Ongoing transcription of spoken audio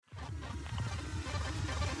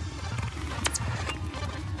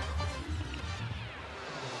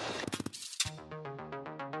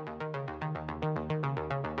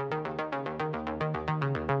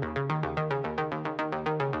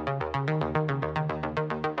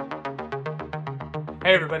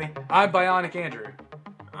Hey everybody, I'm Bionic Andrew.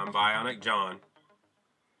 I'm Bionic John.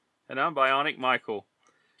 And I'm Bionic Michael.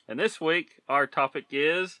 And this week, our topic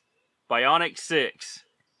is Bionic Six.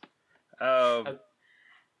 Go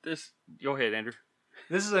ahead, Andrew.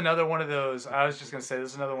 This is another one of those, I was just going to say, this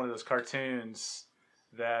is another one of those cartoons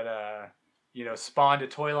that, spawned a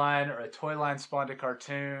toy line, or a toy line spawned a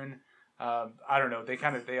cartoon. I don't know,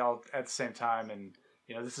 they all at the same time, and,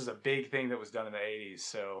 this is a big thing that was done in the 80s,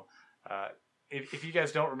 so if you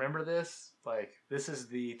guys don't remember this, this is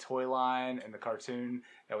the toy line and the cartoon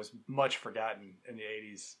that was much forgotten in the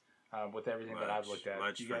 80s with everything that I've looked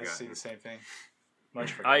at. Do you guys see the same thing?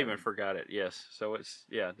 Much forgotten. I even forgot it, yes. So it's,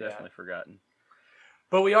 definitely forgotten.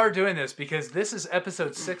 But we are doing this because this is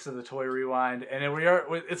episode 6 of the Toy Rewind, and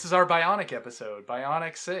this is our Bionic episode,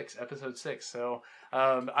 Bionic 6, episode 6. So,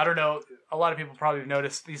 I don't know, a lot of people probably have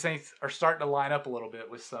noticed these things are starting to line up a little bit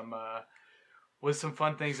with some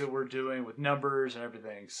fun things that we're doing with numbers and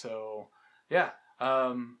everything. So, yeah.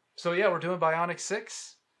 We're doing Bionic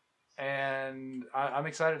 6, and I'm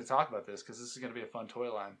excited to talk about this because this is going to be a fun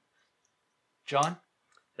toy line. John?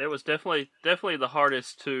 It was definitely the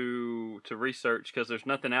hardest to research because there's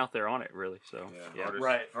nothing out there on it really. So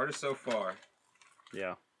hardest so far.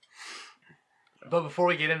 Yeah. But before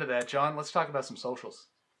we get into that, John, let's talk about some socials.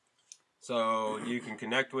 So you can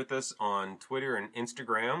connect with us on Twitter and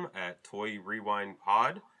Instagram at Toy Rewind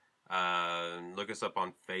Pod. Look us up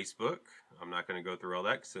on Facebook. I'm not going to go through all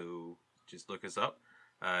that, so just look us up.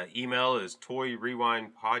 Email is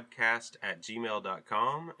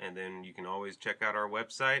toyrewindpodcast@gmail.com, and then you can always check out our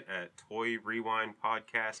website at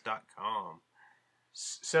toyrewindpodcast.com.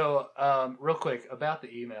 So, real quick about the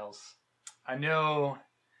emails. I know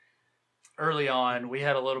early on we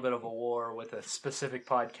had a little bit of a war with a specific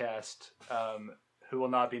podcast who will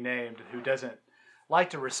not be named, who doesn't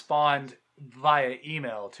like to respond via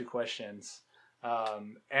email to questions.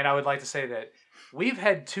 And I would like to say that we've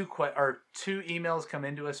had two emails come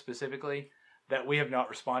into us specifically that we have not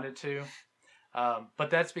responded to. But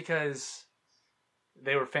that's because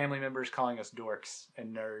they were family members calling us dorks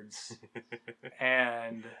and nerds.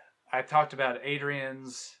 And I talked about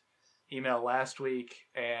Adrian's email last week,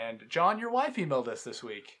 and John, your wife, emailed us this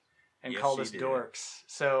week and called us dorks.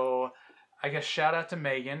 So I guess shout out to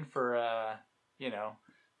Megan for,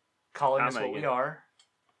 calling us what we are.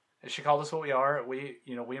 She called us what we are. We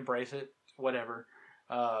embrace it. Whatever.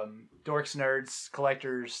 Dorks, nerds,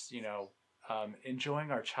 collectors,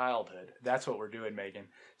 enjoying our childhood. That's what we're doing, Megan.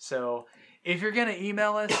 So if you're going to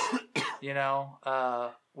email us,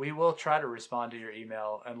 we will try to respond to your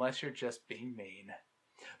email unless you're just being mean.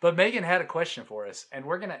 But Megan had a question for us, and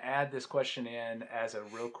we're going to add this question in as a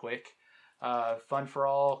real quick not a fun for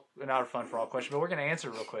all question, but we're going to answer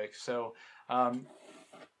it real quick. So,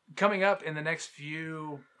 coming up in the next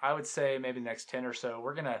few, I would say maybe the next 10 or so,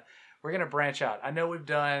 we're gonna branch out. I know we've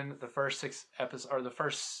done the first 6 episodes, or the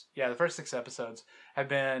first 6 episodes have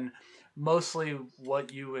been mostly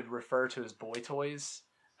what you would refer to as boy toys.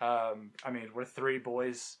 We're 3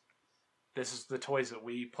 boys. This is the toys that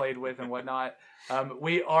we played with and whatnot.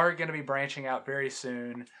 We are going to be branching out very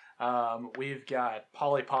soon. We've got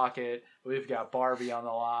Polly Pocket. We've got Barbie on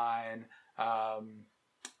the line.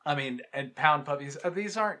 And Pound Puppies.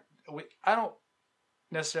 These aren't. I don't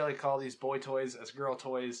necessarily call these boy toys as girl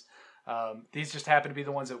toys. These just happen to be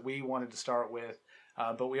the ones that we wanted to start with.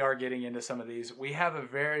 But we are getting into some of these. We have a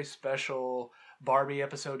very special Barbie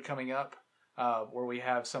episode coming up where we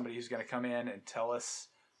have somebody who's going to come in and tell us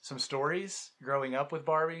some stories growing up with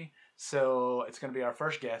Barbie. So it's going to be our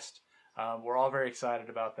first guest. We're all very excited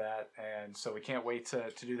about that, and so we can't wait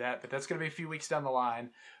to do that. But that's going to be a few weeks down the line.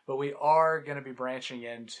 But we are going to be branching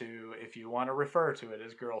into, if you want to refer to it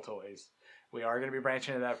as girl toys, we are going to be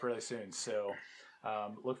branching into that really soon. So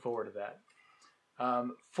look forward to that.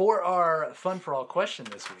 For our Fun for All question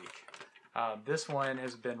this week, this one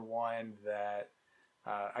has been one that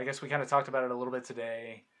I guess we kind of talked about it a little bit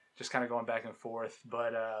today, just kind of going back and forth.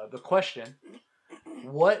 But the question,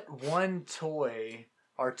 what one toy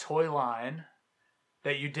or toy line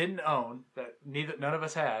that you didn't own, that none of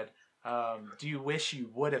us had, do you wish you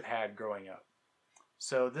would have had growing up?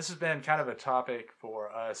 So this has been kind of a topic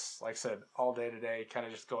for us, like I said, all day today, kind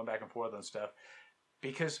of just going back and forth on stuff.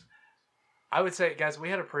 Because I would say, guys, we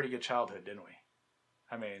had a pretty good childhood, didn't we?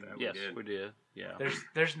 Yes, we did. Yeah.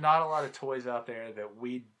 There's not a lot of toys out there that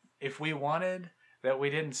if we wanted, that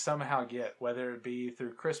we didn't somehow get, whether it be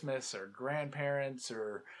through Christmas or grandparents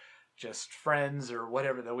or just friends or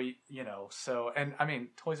whatever that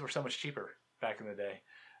toys were so much cheaper back in the day.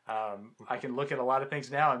 I can look at a lot of things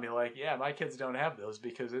now and be like, yeah, my kids don't have those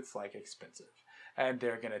because it's expensive and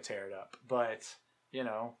they're going to tear it up. But,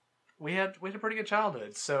 we had a pretty good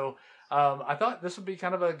childhood. So I thought this would be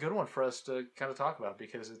kind of a good one for us to kind of talk about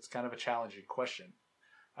because it's kind of a challenging question.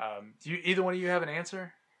 Do you either one of you have an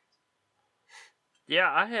answer? Yeah,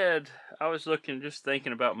 I was just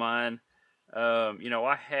thinking about mine.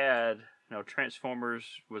 I had, Transformers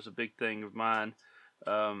was a big thing of mine.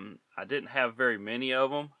 I didn't have very many of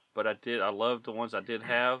them, but I loved the ones I did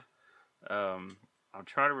have. I'm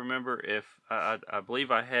trying to remember if I believe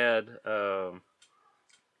I had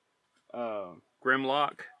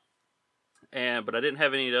Grimlock, but I didn't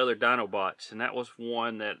have any of the other Dinobots, and that was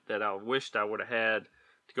one that I wished I would have had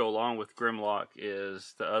to go along with Grimlock.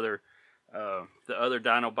 Is the other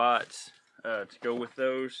Dinobots to go with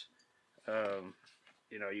those.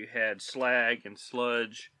 You had Slag and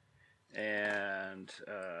Sludge and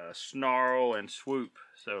Snarl and Swoop.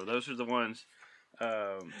 So those are the ones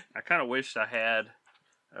I kind of wished I had.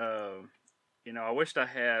 I wished I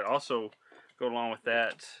had also go along with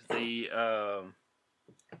that the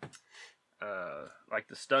like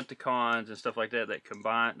the Stunticons and stuff like that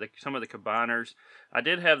combine some of the combiners. I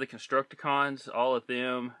did have the Constructicons, all of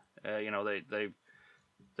them.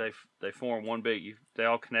 They form one big. They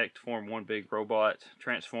all connect to form one big robot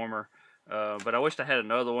transformer. But I wished I had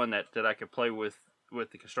another one that I could play with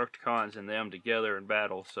the Constructicons and them together in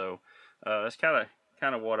battle. So that's kind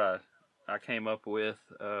of what I came up with.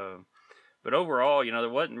 But overall, there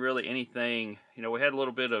wasn't really anything. We had a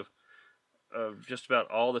little bit of just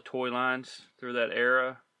about all the toy lines through that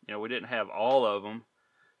era. We didn't have all of them,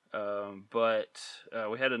 but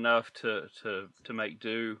we had enough to make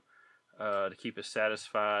do. To keep us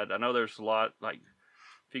satisfied. I know there's a lot, like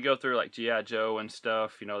if you go through like G.I. Joe and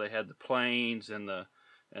stuff, they had the planes and the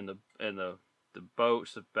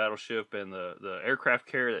boats, the battleship and the aircraft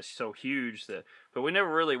carrier that's so huge but we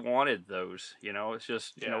never really wanted those. It's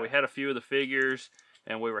just we had a few of the figures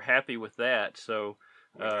and we were happy with that. So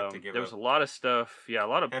there was a lot of stuff, a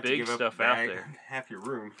lot of big stuff out there. Half your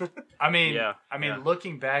room.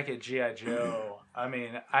 Looking back at G.I. Joe,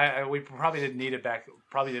 we probably didn't need it back.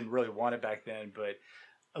 Probably didn't really want it back then. But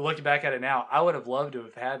looking back at it now, I would have loved to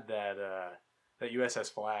have had that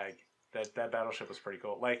USS Flag. That battleship was pretty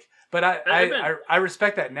cool. But I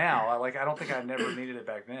respect that now. I don't think I never needed it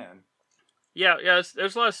back then. Yeah.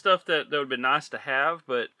 There's a lot of stuff that would have been nice to have,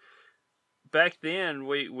 but back then,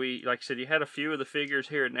 we like I said, you had a few of the figures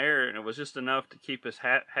here and there, and it was just enough to keep us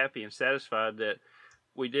happy and satisfied that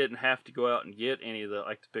we didn't have to go out and get any of the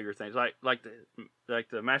bigger things, like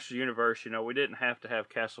the Masters Universe. We didn't have to have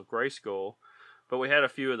Castle Grayskull, but we had a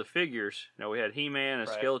few of the figures. We had He-Man and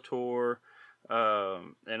Skeletor,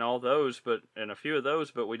 and all those, and a few of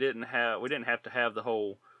those, but we didn't have to have the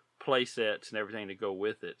whole play sets and everything to go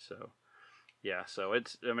with it. So yeah, so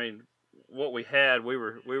it's what we had, we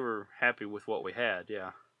were happy with what we had.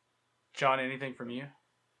 Yeah. John, anything from you?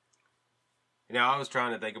 I was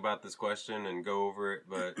trying to think about this question and go over it,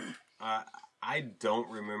 but I don't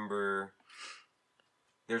remember.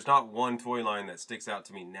 There's not one toy line that sticks out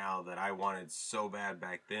to me now that I wanted so bad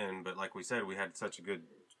back then. But like we said, we had such a good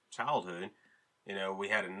childhood. We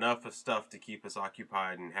had enough of stuff to keep us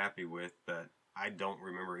occupied and happy with that I don't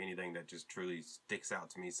remember anything that just truly sticks out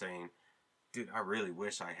to me saying, dude, I really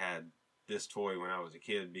wish I had this toy when I was a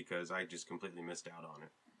kid because I just completely missed out on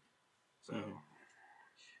it. So,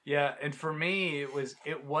 yeah, and for me,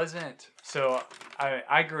 it wasn't. So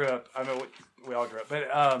I grew up. We all grew up, but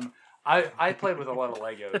I played with a lot of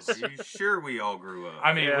Legos. Are you sure we all grew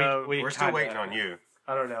up? We're still waiting on you.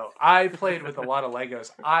 I don't know. I played with a lot of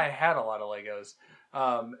Legos. I had a lot of Legos,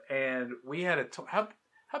 and we had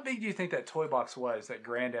how big do you think that toy box was that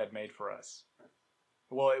Granddad made for us?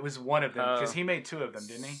 Well, it was one of them because he made two of them,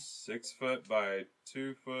 didn't he? 6 foot by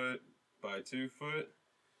 2 foot by 2 foot.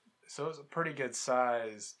 So it was a pretty good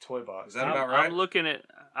size toy box. Is that about right?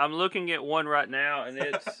 I'm looking at one right now, and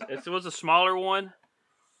it was a smaller one,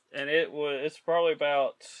 and it's probably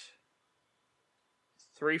about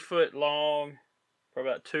 3 foot long,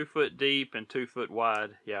 probably about 2 foot deep and 2 foot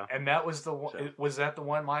wide. Yeah. And that was the one. So. Was that the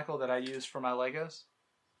one, Michael, that I used for my Legos?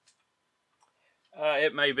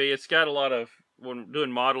 It may be. It's got a lot of, when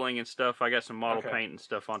doing modeling and stuff, I got some model paint and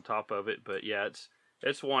stuff on top of it. But yeah,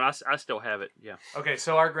 it's one. I still have it. Yeah. Okay,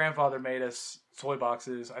 so our grandfather made us toy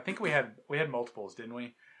boxes. I think we had multiples, didn't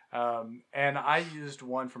we? And I used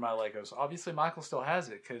one for my Legos. Obviously, Michael still has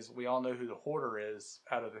it because we all know who the hoarder is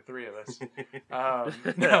out of the three of us.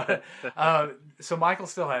 So Michael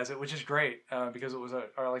still has it, which is great because it was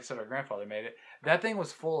like I said, our grandfather made it. That thing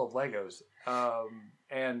was full of Legos,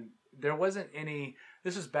 and there wasn't any.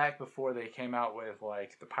 This was back before they came out with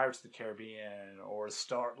like the Pirates of the Caribbean or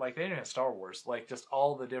they didn't have Star Wars. Like just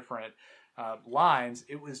all the different lines,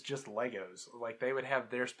 it was just Legos. Like they would have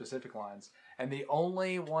their specific lines, and the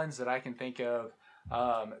only ones that I can think of,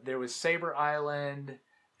 there was Saber Island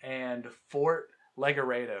and Fort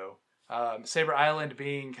Legoredo. Saber Island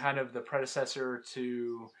being kind of the predecessor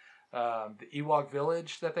to the Ewok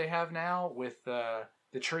village that they have now with the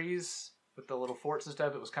trees with the little forts and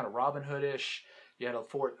stuff. It was kind of Robin Hood-ish. You had a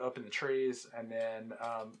fort up in the trees, and then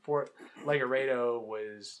Fort Legoredo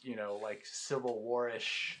was, like Civil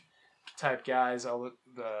War-ish type guys. All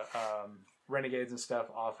the renegades and stuff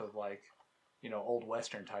off of like, old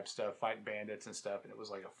Western type stuff, fighting bandits and stuff, and it was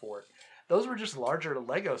like a fort. Those were just larger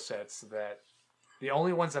Lego sets that the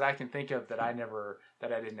only ones that I can think of that I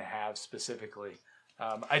didn't have specifically.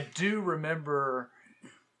 I do remember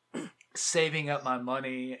saving up my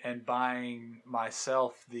money and buying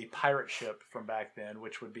myself the pirate ship from back then,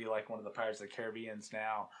 which would be like one of the Pirates of the Caribbeans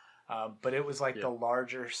now. But it was like the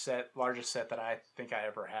largest set that I think I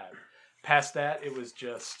ever had. Past that, it was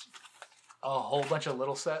just a whole bunch of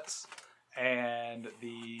little sets and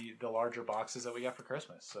the larger boxes that we got for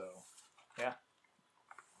Christmas. So, yeah.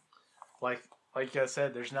 Like I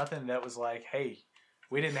said, there's nothing that was like, hey,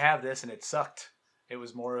 we didn't have this and it sucked. It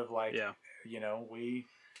was more of like,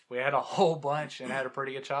 we had a whole bunch and had a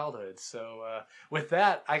pretty good childhood. So with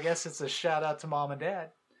that, I guess it's a shout out to Mom and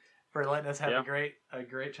Dad for letting us have a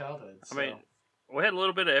great childhood. So. I mean, we had a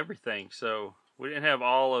little bit of everything. So we didn't have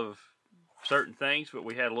all of certain things, but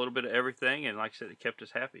we had a little bit of everything. And like I said, it kept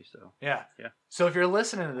us happy. So yeah. So if you're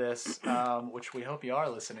listening to this, which we hope you are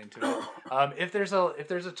listening to it, if there's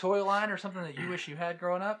a toy line or something that you wish you had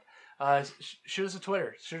growing up, shoot us a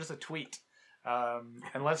Twitter, shoot us a tweet.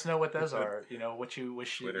 And let us know what those are. What you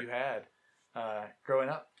wish you had growing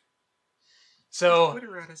up. So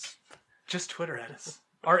just Twitter at us.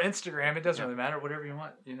 Or Instagram. It doesn't really matter. Whatever you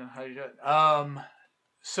want. How you do it.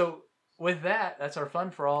 So with that, that's our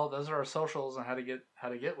fun for all. Those are our socials on how to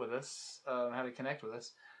get with us, how to connect with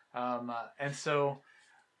us. And so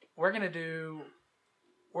we're gonna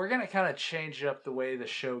kind of change up the way the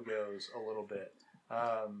show goes a little bit.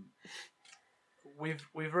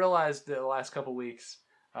 We've realized the last couple weeks,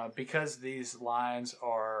 because these lines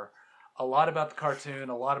are a lot about the cartoon,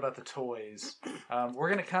 a lot about the toys, we're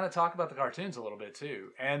going to kind of talk about the cartoons a little bit too,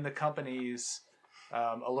 and the companies,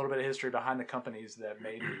 a little bit of history behind the companies that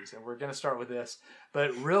made these. And we're going to start with this.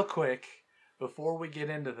 But real quick, before we get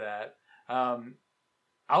into that,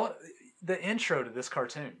 the intro to this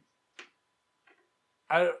cartoon.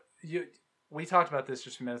 We talked about this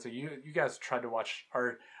just a few minutes ago. You guys tried to watch,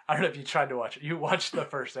 or I don't know if you tried to watch it. You watched the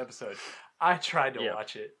first episode. I tried to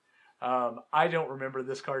watch it. I don't remember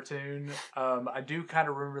this cartoon. I do kind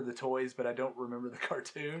of remember the toys, but I don't remember the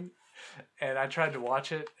cartoon. And I tried to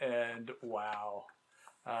watch it, and wow.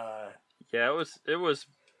 It was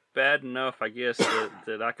bad enough, I guess,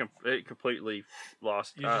 that it completely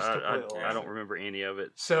lost. I don't remember any of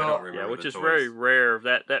it. So which is very rare.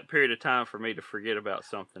 That period of time for me to forget about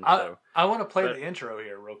something. I want to play the intro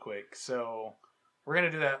here real quick. So we're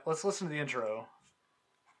gonna do that. Let's listen to the intro.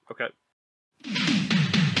 Okay. We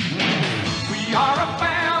are a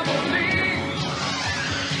family.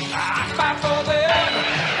 I fight for them,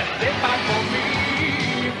 and they fight for me.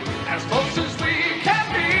 As close as we can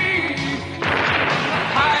be,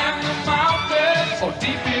 high in the mountains or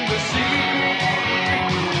deep in the sea.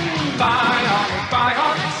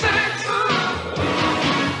 Bionic Six.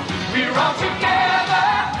 We're all together.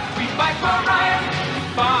 We fight for right.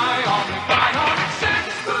 Bionic Six.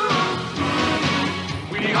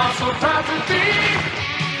 We are so proud to be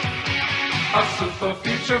a super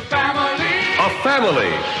future family. A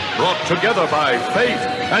family brought together by faith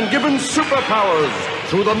and given superpowers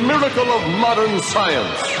through the miracle of modern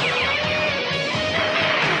science.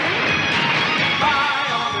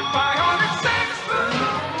 Bionic Six.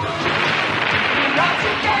 We're all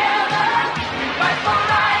together. We fight for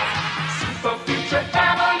right. Super future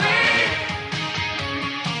family.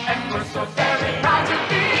 And we're so very proud to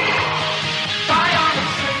be Bionic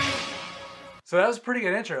Six. So that was a pretty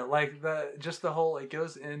good intro. Like it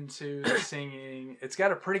goes into the singing. It's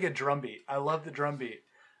got a pretty good drum beat. I love the drum beat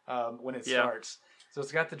when it starts. So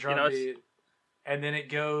it's got the drum beat, and then it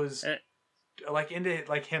goes into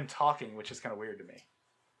like him talking, which is kind of weird to me.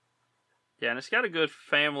 Yeah, and it's got a good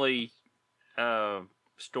family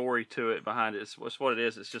story to it behind it. It's what it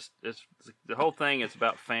is. It's the whole thing. It's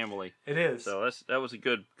about family. It is. So that was a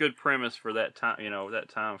good premise for that time. That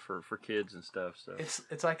time for kids and stuff. So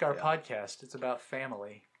it's like our podcast. It's about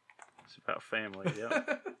family. It's about family.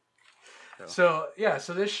 Yeah. So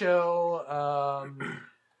this show,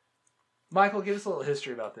 Michael, give us a little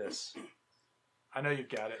history about this. I know you've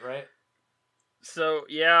got it, right? So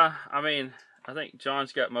yeah, I mean, I think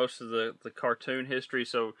John's got most of the cartoon history.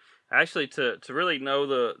 So actually, to really know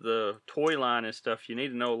the toy line and stuff, you need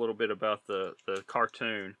to know a little bit about the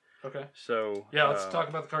cartoon. Okay. So Yeah, let's talk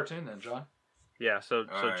about the cartoon then, John. Yeah, so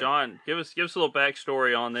right. John, give us a little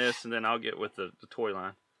backstory on this, and then I'll get with the toy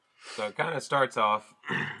line. So it kind of starts off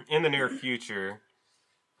in the near future.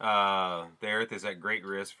 The Earth is at great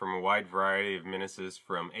risk from a wide variety of menaces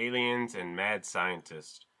from aliens and mad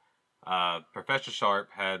scientists. Professor Sharp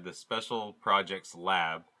had the Special Projects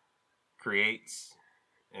Lab creates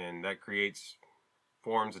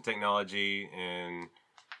forms of technology and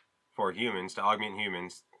for humans to augment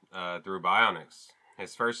humans through bionics.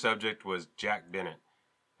 His first subject was Jack Bennett,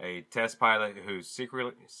 a test pilot who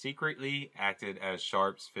secretly acted as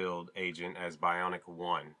Sharp's field agent as Bionic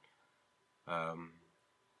 1.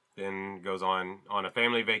 Then goes on a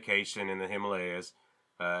family vacation in the Himalayas.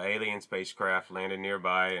 Alien spacecraft landed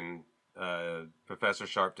nearby, and Professor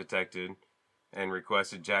Sharp detected and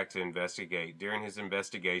requested Jack to investigate. During his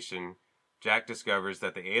investigation, Jack discovers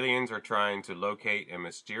that the aliens are trying to locate a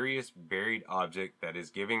mysterious buried object that is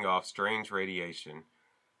giving off strange radiation.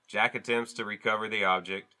 Jack attempts to recover the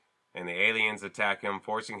object, and the aliens attack him,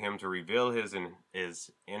 forcing him to reveal his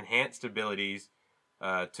enhanced abilities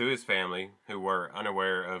to his family, who were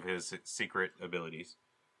unaware of his secret abilities.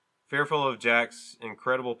 Fearful of Jack's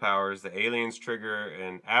incredible powers, the aliens trigger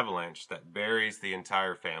an avalanche that buries the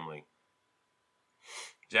entire family.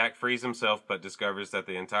 Jack frees himself, but discovers that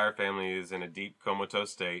the entire family is in a deep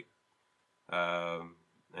comatose state. And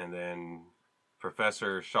then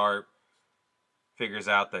Professor Sharp figures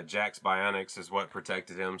out that Jack's bionics is what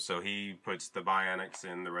protected him, so he puts the bionics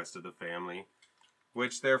in the rest of the family,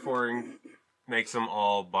 which therefore makes them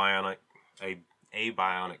all bionic, a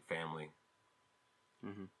bionic family.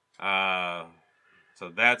 Mm-hmm. So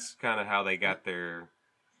that's kind of how they got their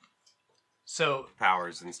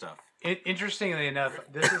powers and stuff. Interestingly enough,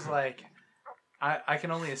 this is like I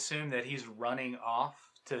can only assume that he's running off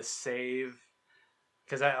to save,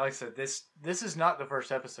 because like I said, this is not the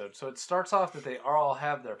first episode. So it starts off that they all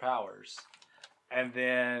have their powers, and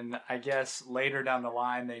then I guess later down the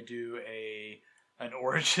line they do an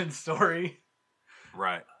origin story,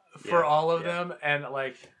 right, for all of them, and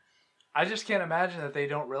like I just can't imagine that they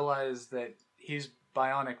don't realize that he's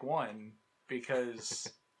Bionic 1,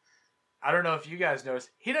 because I don't know if you guys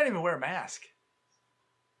noticed, he doesn't even wear a mask.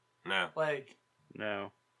 No. Like,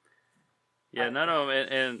 no. Yeah, none of them,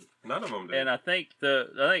 and none of them do. And I think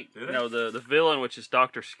the villain, which is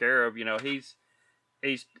Dr. Scarab, he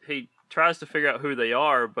tries to figure out who they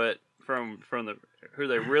are, but from who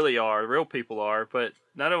they really are, real people are, but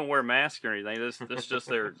none of them wear masks or anything. This just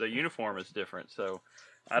their uniform is different. So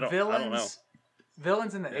I don't know.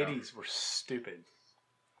 Villains in the 80s were stupid.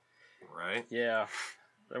 Right? Yeah.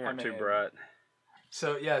 They weren't too bright.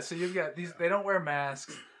 So you've got these. They don't wear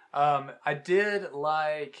masks. I did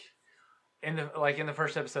like in the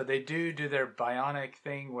first episode they do their bionic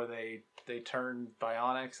thing where they turn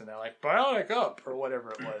bionics and they're like bionic up or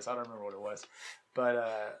whatever it was. I don't remember what it was,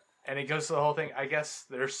 but and it goes to the whole thing. I guess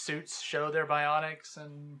their suits show their bionics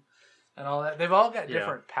and all that. They've all got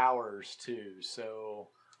different powers too, so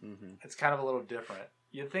it's kind of a little different.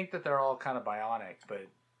 You'd think that they're all kind of bionic, but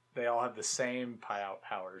they all have the same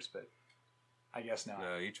powers, but I guess not.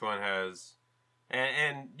 No, each one has...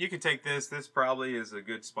 And you could take this. This probably is a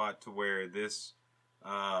good spot to where this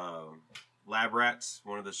Lab Rats,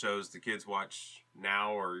 one of the shows the kids watch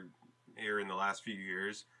now or here in the last few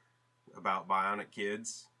years about bionic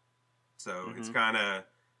kids. So it's kind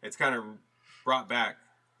of brought back,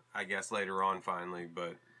 I guess, later on finally.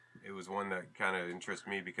 But it was one that kind of interested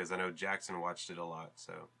me because I know Jackson watched it a lot.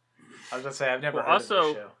 So I was gonna say I've never heard of this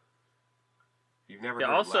show. You've never heard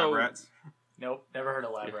of Lab Rats? Nope, never heard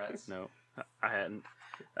of Lab Rats. No, I hadn't.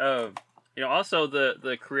 Also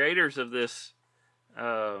the creators of this,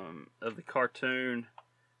 of the cartoon,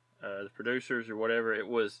 the producers or whatever it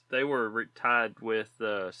was, they were tied with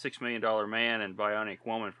 $6 Million Man and Bionic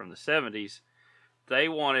Woman from the 70s. They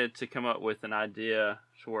wanted to come up with an idea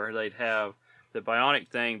where they'd have the bionic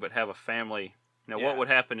thing, but have a family. What would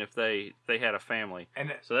happen if they had a family?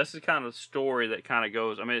 And so that's the kind of story that kind of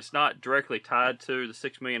goes. I mean, it's not directly tied to the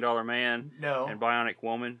 $6 Million Man and Bionic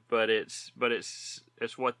Woman, but it's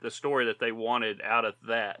what the story that they wanted out of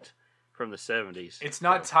that from the 70s. It's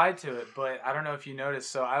not tied to it, but I don't know if you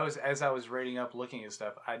noticed. So as I was reading up, looking at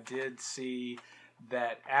stuff, I did see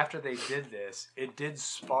that after they did this, it did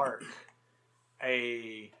spark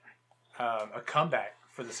a comeback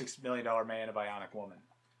for the $6 Million Man and Bionic Woman.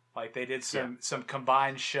 Like they did some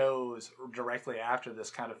combined shows directly after this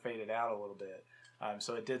kind of faded out a little bit.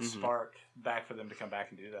 So it did spark back for them to come back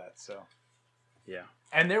and do that. So Yeah.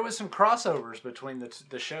 And there was some crossovers between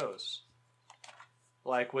the shows,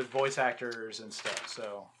 like with voice actors and stuff.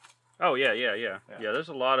 So. Oh yeah. There's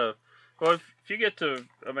a lot of. Well, if you get to,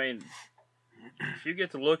 I mean, if you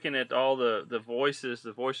get to looking at all the voices,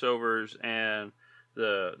 the voiceovers, and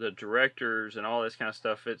the directors and all this kind of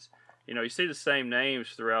stuff, it's, you see the same names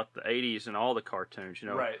throughout the 80s and all the cartoons.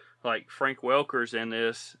 Right. Like Frank Welker's in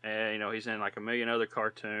this, and he's in like a million other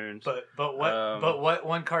cartoons. But what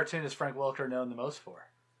one cartoon is Frank Welker known the most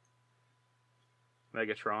for?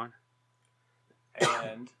 Megatron.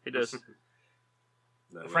 And he does.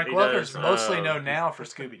 Frank Welker's mostly known now for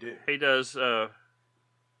Scooby Doo. He does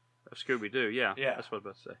Scooby Doo. Yeah. That's what I was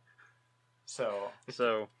about to say.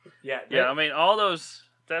 So yeah. I mean, all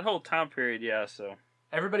that whole time period. Yeah. So.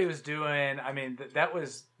 Everybody was doing. I mean, that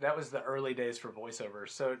was the early days for voiceovers.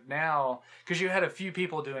 So now, because you had a few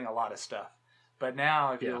people doing a lot of stuff, but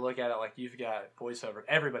now if you look at it, like you've got voiceover.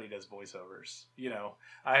 Everybody does voiceovers.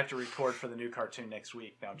 I have to record for the new cartoon next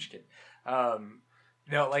week. No, I'm just kidding.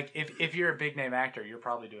 No, like if you're a big name actor, you're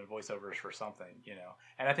probably doing voiceovers for something.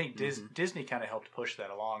 And I think Disney kind of helped push that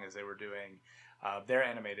along as they were doing their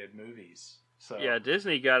animated movies. So yeah,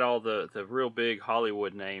 Disney got all the real big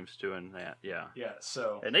Hollywood names doing that. Yeah. Yeah.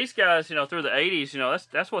 So and these guys, through the 80s,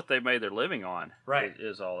 that's what they made their living on. Right.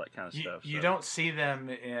 Is all that kind of stuff. You don't see them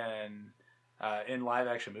in live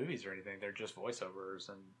action movies or anything. They're just voiceovers,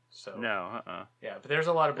 and so no. Yeah, but there's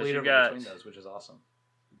a lot of bleed over between those, which is awesome.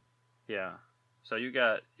 Yeah. So you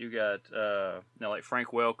got like Frank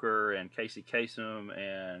Welker and Casey Kasem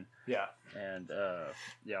and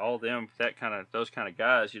all them those kind of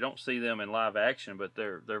guys. You don't see them in live action, but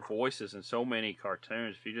their voices in so many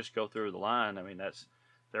cartoons. If you just go through the line, I mean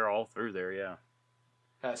they're all through there. Yeah.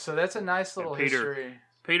 So that's a nice little history.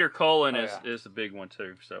 Peter Cullen is the big one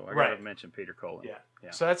too. So I got to mention Peter Cullen. Yeah.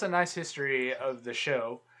 So that's a nice history of the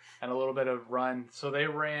show and a little bit of run. So they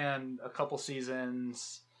ran a couple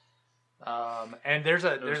seasons. And there's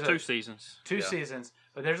 2 seasons. 2 seasons,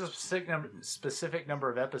 but there's a specific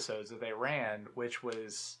number of episodes that they ran, which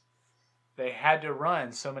was they had to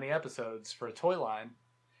run so many episodes for a toy line.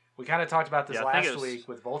 We kind of talked about this last week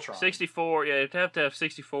with Voltron. 64, yeah, you'd have to have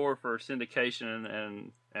 64 for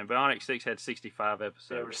syndication, and Bionic 6 had 65 episodes.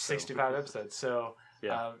 There were 65 episodes, so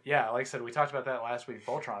like I said, we talked about that last week,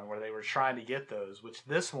 Voltron, where they were trying to get those, which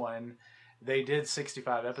this one, they did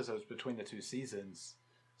 65 episodes between the 2 seasons.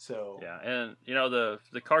 So yeah, and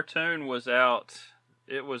the cartoon was out.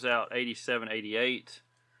 It was out 87, 88,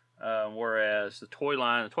 whereas the toy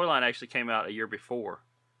line actually came out a year before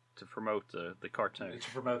to promote the cartoon.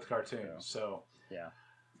 So yeah.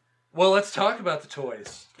 Well, let's talk about the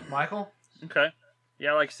toys, Michael. Okay.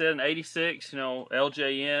 Yeah, like I said, in '86,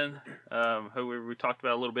 LJN, who we talked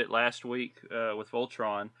about a little bit last week with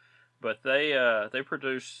Voltron, but they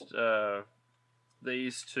produced.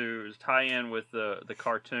 These to tie in with the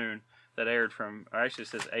cartoon that aired from, actually it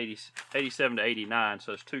says 87 to 89,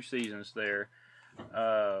 so it's 2 seasons there.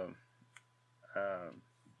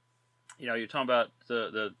 You're talking about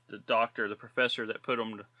the doctor, the professor that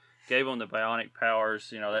gave them the bionic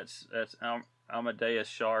powers. That's Amadeus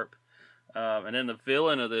Sharp, and then the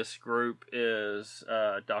villain of this group is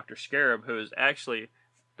Dr. Scarab, who is actually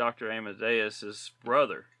Dr. Amadeus's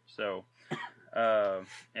brother. So.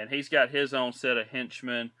 And he's got his own set of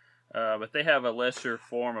henchmen, but they have a lesser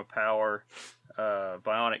form of power,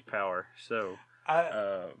 bionic power. So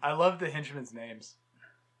I love the henchmen's names.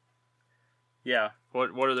 Yeah,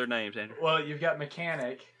 what are their names, Andrew? Well, you've got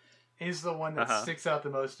Mechanic. He's the one that sticks out the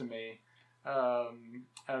most to me. I'm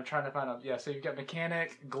trying to find out. Yeah, so you've got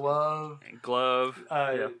Mechanic, Glove,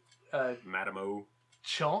 Madame O,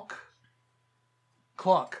 Chunk.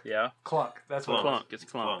 Clunk. Yeah. Clunk. That's what Clunk. It's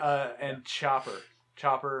Clunk. And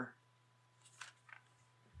Chopper.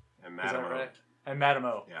 And Madame O. Right? And Madame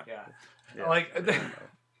O. Yeah. Like,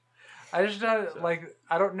 I just don't,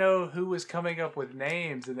 I don't know who was coming up with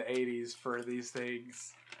names in the 80s for these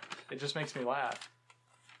things. It just makes me laugh.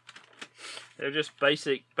 They're just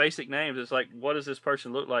basic names. It's like, what does this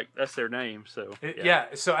person look like? That's their name. So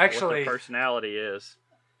so actually, what their personality is.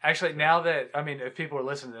 Actually, now that, if people are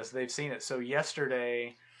listening to this, they've seen it. So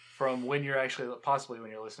yesterday, from when you're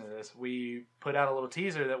listening to this, we put out a little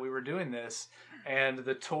teaser that we were doing this. And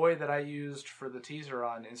the toy that I used for the teaser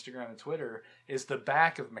on Instagram and Twitter is the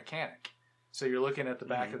back of Mechanic. So you're looking at the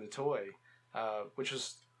back of the toy, which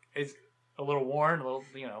is a little worn, a little,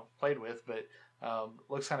 played with, but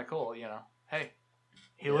looks kind of cool, Hey,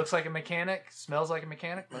 he looks like a mechanic, smells like a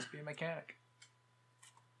mechanic, must be a mechanic.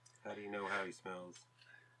 How do you know how he smells?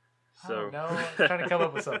 I don't know. I'm trying to come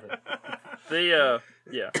up with something.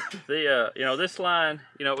 Yeah. The this line,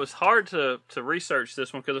 it was hard to research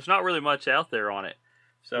this one because there's not really much out there on it.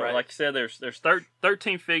 So, Right. like I said, there's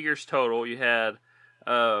 13 figures total. You had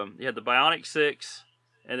the Bionic Six,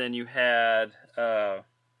 and then you had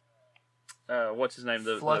what's his name,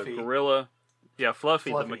 the Fluffy. gorilla. Yeah, Fluffy,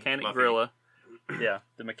 the Fluffy. mechanic Fluffy. gorilla. Yeah,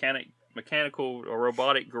 the mechanical or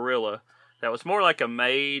robotic gorilla. That was more like a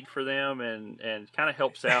maid for them and kind of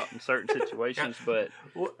helps out in certain situations, but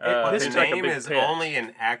Well, this The is like a name big is pet. only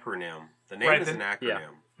an acronym. The name Right, is an acronym. yeah.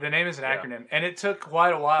 the name is an Yeah. acronym, and it took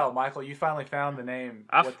quite a while. Michael, you finally found the name.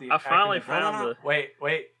 I what the finally acronym- found No, no, the. Wait,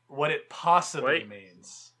 what it possibly Wait.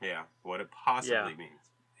 means. Yeah, what it possibly Yeah. means.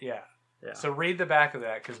 Yeah. Yeah. So read the back of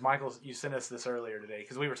that, because Michael, you sent us this earlier today,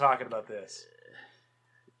 because we were talking about this.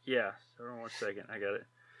 Yeah, hold on 1 second. I got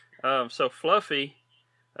it. So Fluffy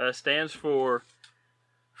stands for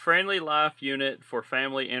Friendly Life Unit for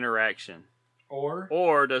Family Interaction.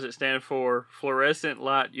 Or does it stand for Fluorescent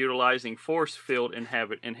Light Utilizing Force Field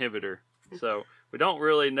Inhibitor? So we don't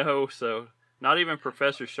really know. So not even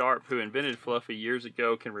Professor Sharp, who invented Fluffy years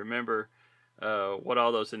ago, can remember what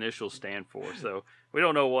all those initials stand for. So we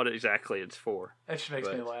don't know what exactly it's for. That just makes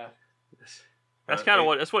me But- laugh. That's kind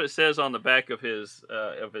of that's what it says on the back of his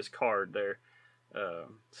card there.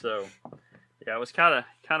 So yeah, it was kind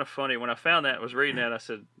of funny when I found that. I was reading that. I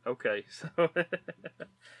said, okay. So,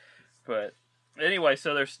 but anyway,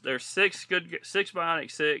 so there's six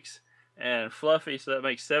Bionic Six and Fluffy, so that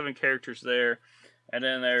makes 7 characters there. And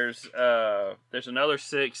then there's another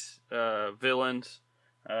 6 villains.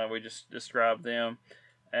 We just described them,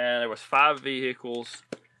 and there was 5 vehicles.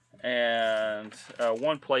 And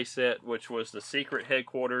 1 playset, which was the Secret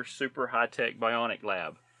Headquarters Super High Tech Bionic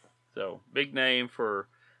Lab. So big name for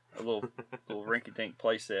a little rinky-dink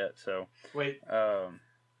playset. So Wait,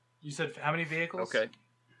 you said how many vehicles? okay,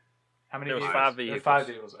 How many there was vehicles? 5 There were vehicles. 5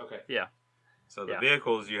 vehicles, okay. Yeah. So the Yeah.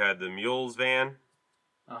 vehicles, you had the Mules van.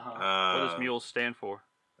 Uh-huh. What does mules stand for?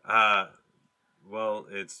 Well,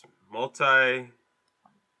 it's multi.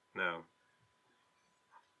 No.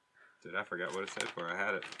 Dude, I forgot what it said for. I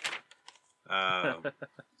had it.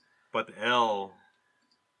 But the L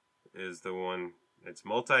is the one. It's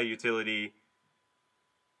multi-utility.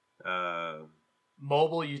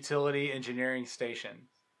 Mobile Utility Engineering Station.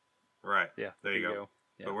 Right. Yeah. There you go.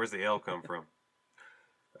 Yeah. But where's the L come from?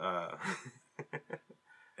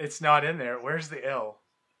 It's not in there. Where's the L?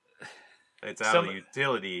 It's out Some- of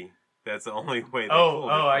utility. That's the only way. They Oh, pulled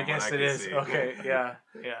it I from guess what it can is. see. Okay, yeah.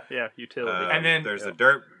 Yeah, utility. And then- there's Yeah.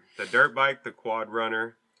 the dirt bike, the quad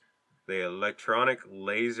runner, the electronic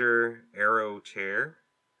laser arrow chair,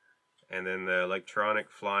 and then the electronic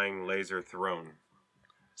flying laser throne.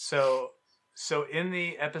 So in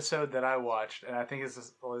the episode that I watched, and I think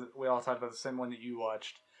we all talked about the same one that you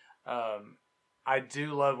watched. I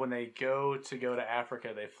do love when they go to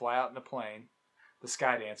Africa. They fly out in a plane, the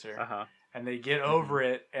Sky Dancer, Uh-huh. and they get over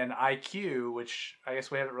it. And IQ, which I guess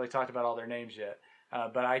we haven't really talked about all their names yet,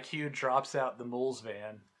 but IQ drops out the Mules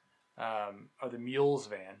van, or the Mules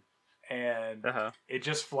van, and Uh-huh. it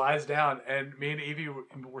just flies down. And me and Evie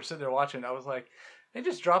were sitting there watching. I was like, they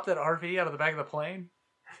just dropped that RV out of the back of the plane.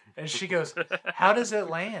 And she goes, how does it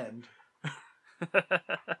land?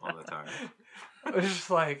 On the tire. It was just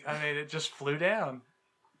like, it just flew down.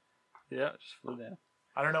 Yeah, it just flew down.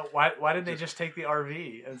 I don't know. Why didn't they just take the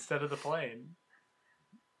RV instead of the plane?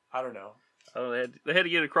 I don't know. Oh, they had to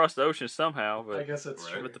get across the ocean somehow, I but guess that's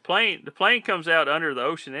Right. true. but the plane comes out under the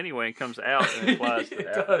ocean anyway and comes out and it flies to It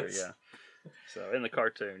Africa. does. Yeah. So in the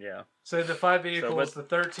cartoon, yeah. So the 5 vehicles, but- the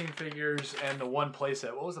 13 figures, and the 1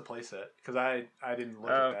 playset. What was the playset? Because I didn't look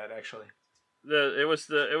at that actually. It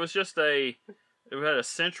was just it had a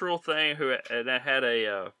central thing and it had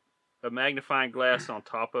a magnifying glass on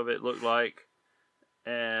top of it, looked like,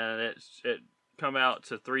 and it come out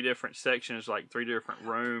to 3 different sections, like 3 different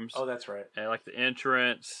rooms. Oh, that's right. And like the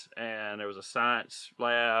entrance, and there was a science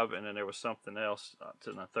lab, and then there was something else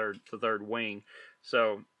to the third wing.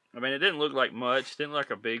 So it didn't look like much. It didn't look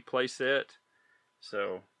like a big play set.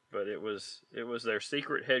 So, but it was their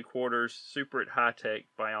secret headquarters, super high tech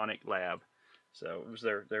bionic lab. So it was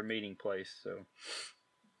their meeting place. So,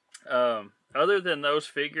 other than those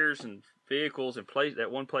figures and vehicles and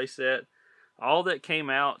that 1 play set, all that came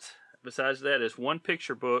out besides that is 1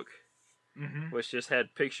 picture book, Mm-hmm. which just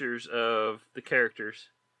had pictures of the characters,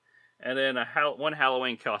 and then 1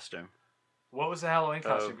 Halloween costume. What was the Halloween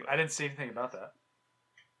costume? I didn't see anything about that.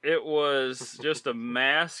 It was just a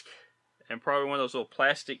mask and probably one of those little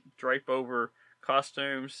plastic drape over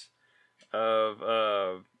costumes of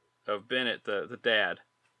Bennett, the dad.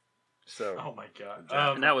 So Oh my god.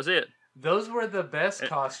 and that was it. Those were the best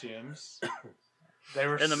costumes. They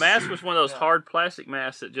were, and the mask was one of those hard plastic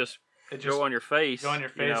masks that just go on your face. Go on your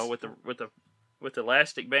face, you know, with the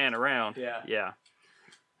elastic band around. Yeah. Yeah.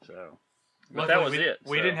 So, but luckily, that was it.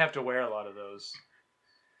 We didn't have to wear a lot of those.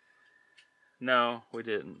 No, we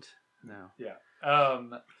didn't. No. Yeah.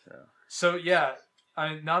 So yeah,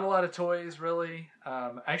 I mean, not a lot of toys really.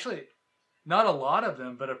 Actually, not a lot of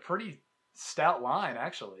them, but a pretty stout line.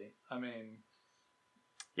 Actually, I mean.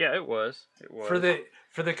 Yeah, it was. It was for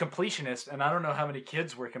the completionist, and I don't know how many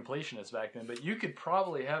kids were completionists back then, but you could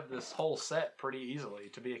probably have this whole set pretty easily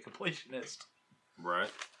to be a completionist. Right.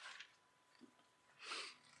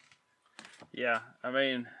 Yeah, I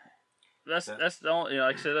mean, that's the only,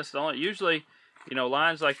 like I said, that's the only. Usually,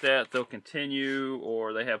 lines like that, they'll continue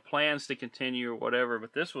or they have plans to continue or whatever.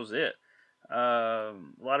 But this was it. A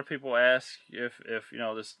lot of people ask if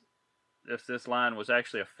this line was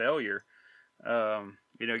actually a failure.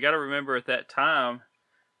 You got to remember at that time,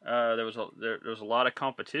 there was a lot of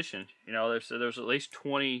competition. There's at least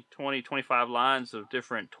 25 lines of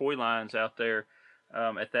different toy lines out there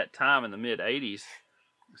at that time in the mid '80s.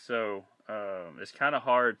 So it's kind of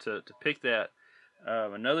hard to pick that.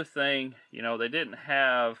 Another thing, they didn't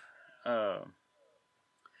have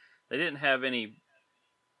any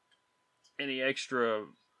extra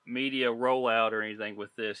media rollout or anything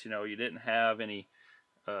with this. You didn't have any.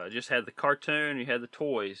 Just had the cartoon, you had the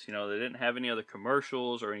toys. They didn't have any other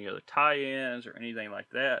commercials or any other tie-ins or anything like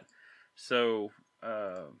that. So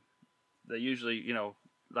they usually,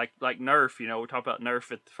 like Nerf. We talked about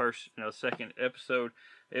Nerf at the first, second episode.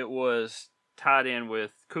 It was tied in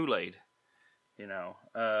with Kool-Aid.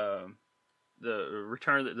 The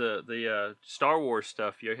return, the Star Wars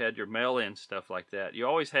stuff. You had your mail-in stuff like that. You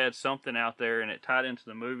always had something out there, and it tied into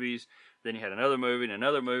the movies. Then you had another movie and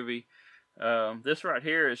another movie. This right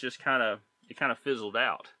here is just kind of fizzled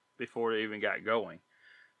out before it even got going.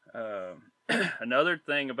 Another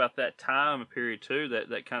thing about that time period too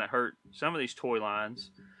that kind of hurt some of these toy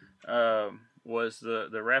lines was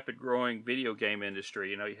the rapid growing video game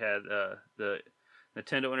industry. You had the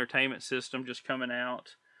Nintendo Entertainment System just coming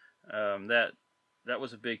out. That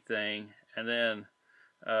was a big thing, and then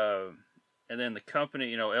the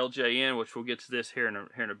company, LJN, which we'll get to this here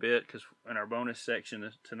in a bit, because in our bonus section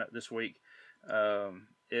this week,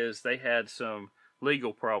 is they had some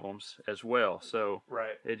legal problems as well. So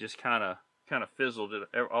right. It just kind of fizzled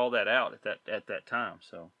all that out at that time.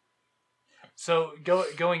 So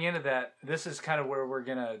going into that, this is kind of where we're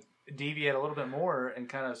gonna deviate a little bit more and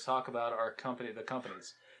kind of talk about the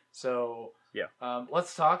companies. So yeah,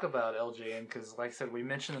 let's talk about LJN, because, like I said, we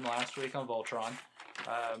mentioned them last week on Voltron.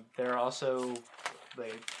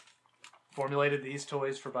 They formulated these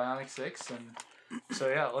toys for Bionic Six, and so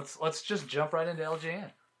yeah, let's just jump right into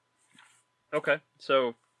LJN. Okay,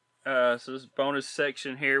 so this bonus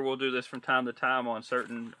section here, we'll do this from time to time on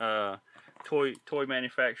certain toy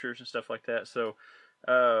manufacturers and stuff like that. So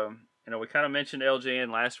we kind of mentioned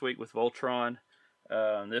LJN last week with Voltron.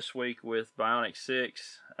 This week with Bionic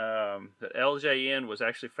Six. The LJN was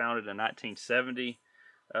actually founded in 1970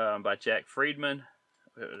 by Jack Friedman.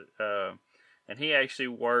 And he actually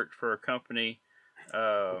worked for a company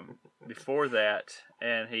before that,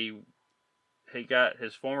 and he got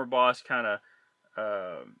his former boss kind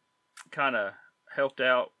of helped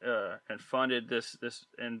out and funded this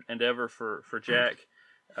endeavor for Jack.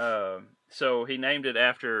 So he named it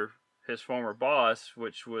after his former boss,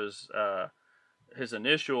 which was his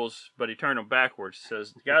initials, but he turned them backwards. So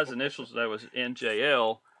the guy's initials, that was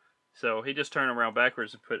NJL, so he just turned them around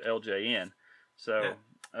backwards and put LJN. So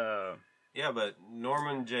yeah, but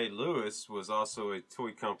Norman J. Lewis was also a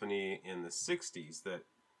toy company in the 60s that,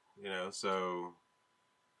 so...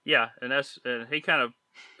 Yeah, and he kind of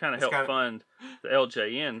helped fund the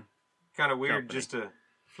LJN. Kind of weird company. Just to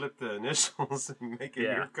flip the initials and make it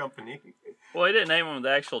your company. Well, he didn't name him the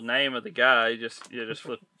actual name of the guy. He just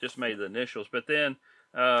made the initials. But then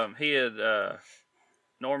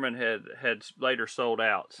Norman had later sold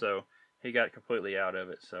out, so he got completely out of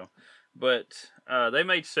it. So, but they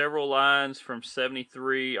made several lines from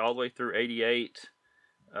 73 all the way through 88.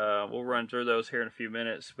 We'll run through those here in a few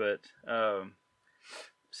minutes, but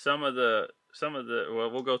some of the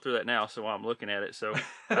we'll go through that now. So while I'm looking at it, so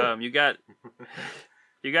you got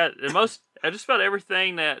the most just about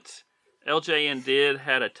everything that LJN did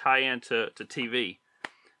had a tie-in to TV.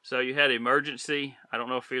 So you had Emergency. I don't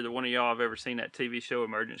know if either one of y'all have ever seen that TV show,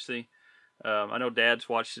 Emergency. I know Dad's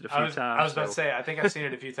watched it a few times. I was about to say, I think I've seen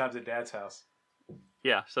it a few times at Dad's house.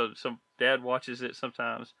 Yeah, so Dad watches it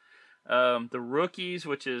sometimes. The Rookies,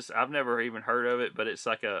 which is, I've never even heard of it, but it's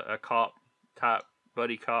like a cop type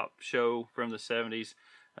buddy cop show from the 70s.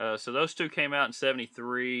 So those two came out in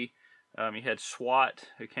 73. You had SWAT,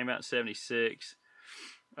 who came out in 76.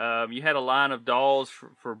 You had a line of dolls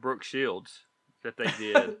for Brooke Shields that they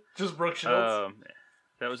did. Just Brooke Shields?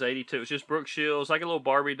 That was 82. It was just Brooke Shields, like a little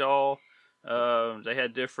Barbie doll. They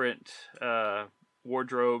had different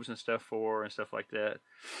wardrobes and stuff for her and stuff like that.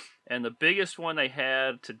 And the biggest one they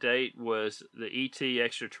had to date was the E.T.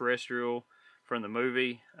 extraterrestrial from the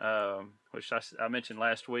movie, which I mentioned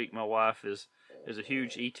last week. My wife is a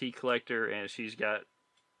huge E.T. collector, and she's got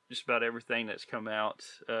just about everything that's come out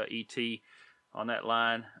E.T. on that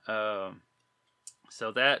line.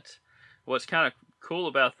 So that, what's kind of cool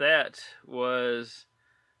about that was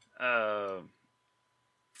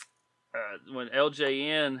when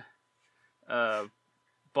LJN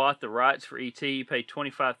bought the rights for ET, he paid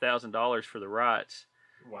 $25,000 for the rights.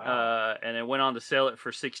 Wow. And then went on to sell it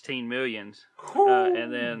for $16 million.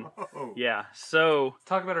 And then, yeah, so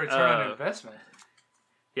Talk about a return on investment.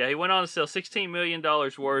 yeah, he went on to sell $16 million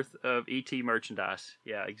worth of ET merchandise.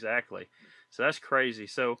 Yeah, exactly. So that's crazy.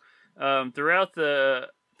 So throughout the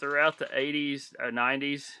 80s,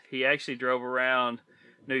 90s, he actually drove around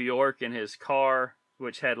New York in his car,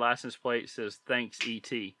 which had license plate says "Thanks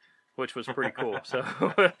ET," which was pretty cool.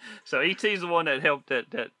 So ET's the one that helped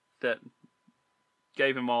that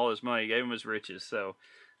gave him all his money, gave him his riches. So,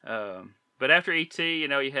 but after ET,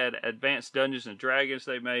 you had Advanced Dungeons and Dragons.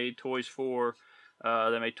 They made toys for.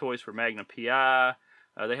 They made toys for Magnum PI.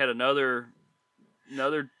 They had another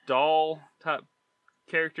doll type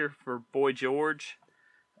character for Boy George.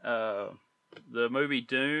 The movie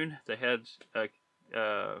Dune. They had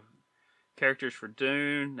characters for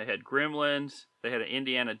Dune. They had Gremlins. They had an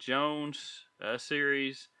Indiana Jones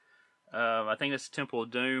series. I think that's Temple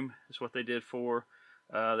of Doom is what they did for.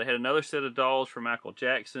 They had another set of dolls for Michael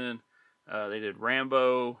Jackson. They did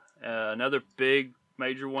Rambo. Another big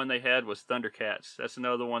major one they had was Thundercats. That's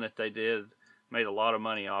another one that they did. Made a lot of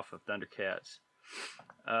money off of Thundercats.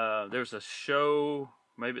 There's a show,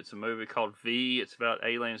 maybe it's a movie called V. It's about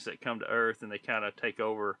aliens that come to Earth and they kind of take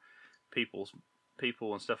over people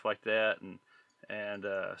and stuff like that.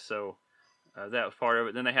 So that was part of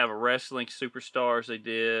it. Then they have a wrestling superstars they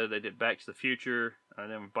did. They did Back to the Future.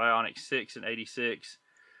 Then Bionic Six in '86.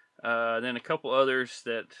 Then a couple others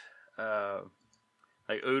that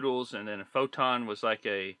like Oodles, and then Photon was like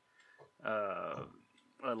a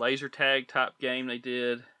laser tag type game they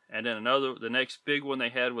did. And then the next big one they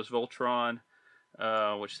had was Voltron,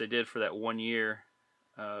 which they did for that 1 year.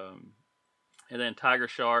 And then Tiger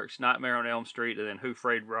Sharks, Nightmare on Elm Street, and then Who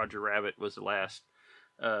Framed Roger Rabbit was the last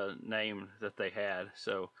name that they had.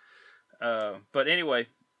 So, but anyway,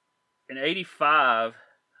 in '85,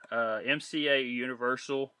 MCA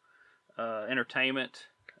Universal Entertainment,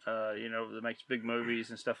 that makes big movies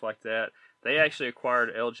and stuff like that, they actually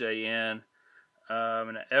acquired LJN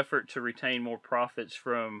in an effort to retain more profits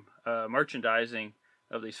from merchandising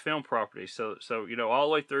of these film properties. So all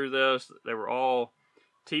the way through those, they were all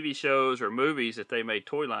TV shows or movies that they made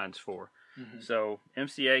toy lines for. Mm-hmm. So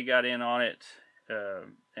MCA got in on it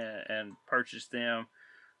and purchased them.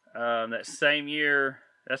 That's the same year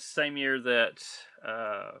that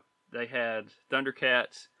they had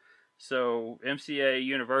Thundercats. So MCA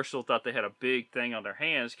Universal thought they had a big thing on their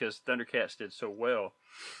hands because Thundercats did so well.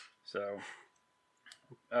 So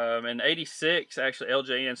in '86, actually,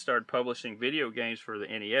 LJN started publishing video games for the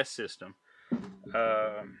NES system.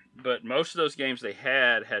 But most of those games they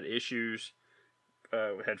had issues,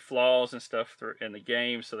 had flaws and stuff in the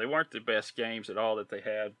game, so they weren't the best games at all that they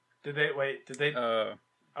had. Did they?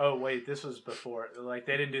 Oh wait, this was before. Like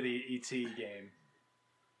they didn't do the ET game,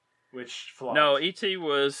 which flopped. No, ET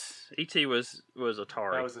was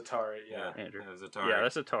Atari. That was Atari, yeah. Andrew. That was Atari. Yeah,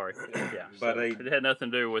 that's Atari. Yeah, But so it had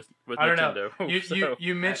nothing to do with I don't Nintendo. know.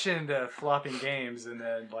 You mentioned flopping games, and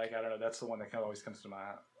then I don't know. That's the one that always comes to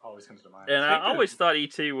mind. And I always thought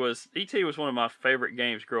ET was one of my favorite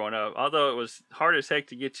games growing up. Although it was hard as heck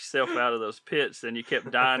to get yourself out of those pits, and you kept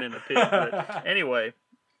dying in the pit. But anyway,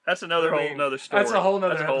 that's another whole story. That's a whole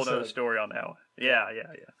nother story on that one. Yeah.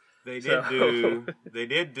 They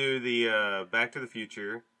did do the Back to the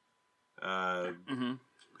Future.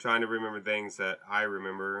 Trying to remember things that I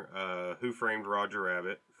remember. Who Framed Roger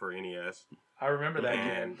Rabbit for NES. I remember that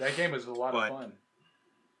game. That game was a lot of fun.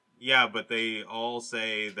 Yeah, but they all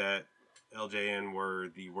say that LJN were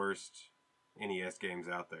the worst NES games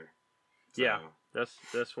out there. So. Yeah,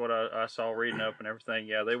 that's what I saw reading up and everything.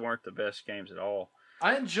 Yeah, they weren't the best games at all.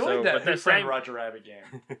 I enjoyed that Who Framed Roger Rabbit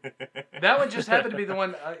game. That one just happened to be the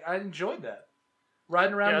one I enjoyed that.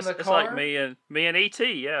 Riding around in the car. It's like me and ET.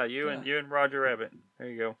 Yeah, you and Roger Rabbit. There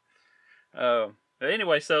you go. But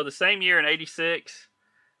anyway, so the same year in '86,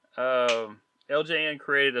 LJN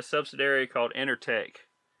created a subsidiary called Entertech.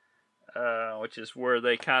 which is where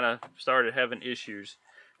they kind of started having issues.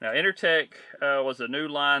 Now, Intertech was a new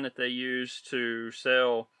line that they used to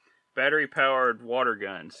sell battery-powered water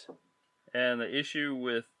guns. And the issue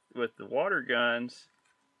with the water guns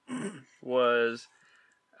was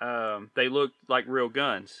they looked like real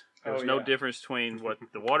guns. There was no difference between what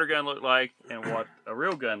the water gun looked like and what a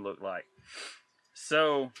real gun looked like.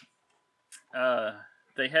 So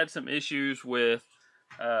they had some issues with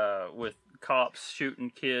cops shooting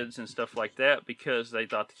kids and stuff like that because they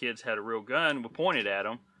thought the kids had a real gun pointed at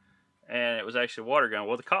them, and it was actually a water gun.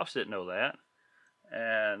 Well, the cops didn't know that,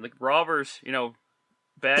 and the robbers,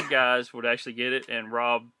 bad guys would actually get it and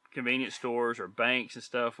rob convenience stores or banks and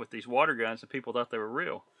stuff with these water guns, and people thought they were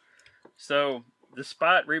real. So,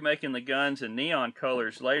 despite remaking the guns in neon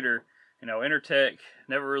colors later, Intertech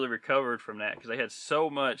never really recovered from that because they had so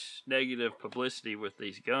much negative publicity with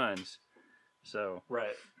these guns. So,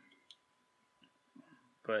 right.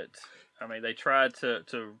 But they tried to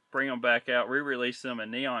bring them back out, re-release them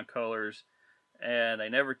in neon colors, and they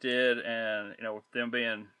never did. And with them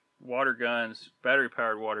being water guns,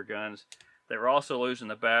 battery-powered water guns, they were also losing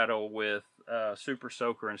the battle with Super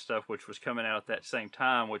Soaker and stuff, which was coming out at that same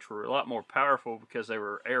time, which were a lot more powerful because they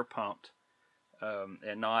were air pumped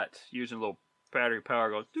and not using a little battery power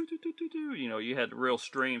go do do do do do. You had real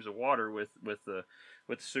streams of water with the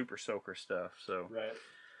Super Soaker stuff. So right.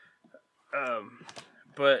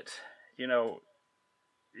 But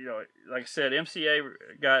like I said, MCA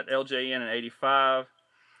got LJN in '85.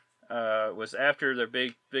 Was after their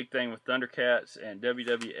big thing with Thundercats and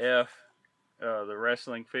WWF, the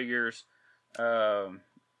wrestling figures, and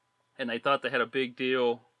they thought they had a big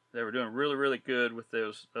deal. They were doing really, really good with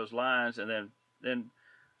those lines, and then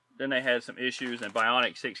they had some issues, and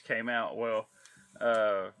Bionic Six came out. Well,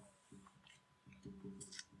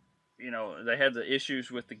 they had the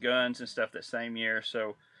issues with the guns and stuff that same year,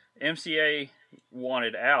 so MCA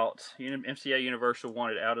wanted out. MCA Universal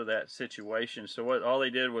wanted out of that situation. So all they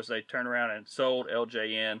did was they turned around and sold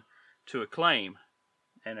LJN to Acclaim.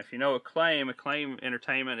 And if you know Acclaim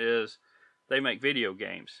Entertainment is they make video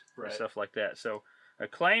games and stuff like that. So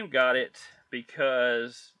Acclaim got it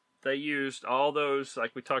because they used all those,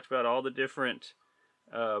 like we talked about, all the different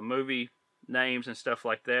movie names and stuff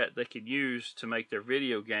like that they could use to make their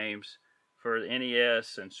video games for the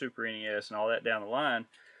NES and Super NES and all that down the line.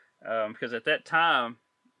 Because at that time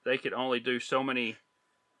they could only do so many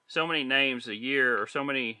names a year or so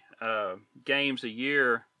many games a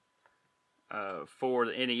year for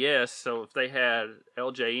the NES. So if they had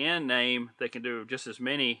LJN name, they can do just as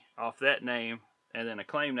many off that name, and then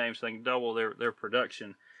Acclaim name, so they can double their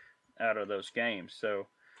production out of those games. So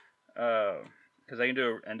because they can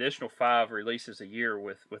do an additional 5 releases a year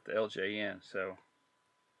with the LJN. So,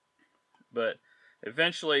 but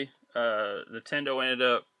eventually Nintendo ended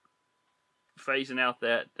up phasing out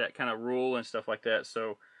that kind of rule and stuff like that.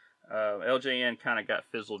 So LJN kind of got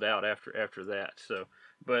fizzled out after that. So,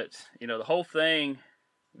 but the whole thing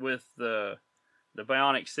with the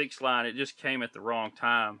Bionic Six line, it just came at the wrong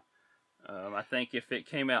time. I think if it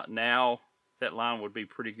came out now, that line would be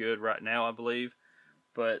pretty good right now, I believe.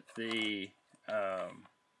 But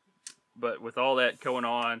but with all that going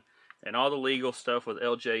on and all the legal stuff with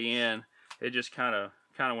LJN, it just kind of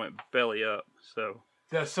went belly up. So.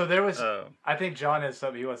 Yeah, so there was. I think John has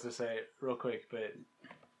something he wants to say real quick, but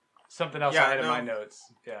something else I had in my notes.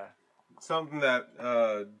 Yeah, something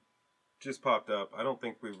that just popped up. I don't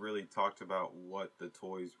think we really talked about what the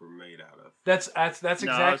toys were made out of. That's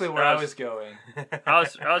exactly where I was going. I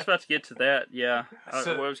was about to get to that. Yeah, I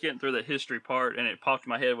was getting through the history part, and it popped in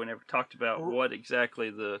my head whenever we talked about what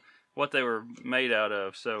exactly what they were made out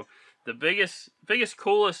of. So the biggest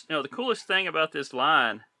coolest, the coolest thing about this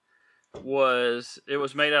line was it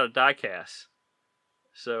was made out of die cast.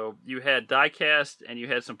 So you had die cast and you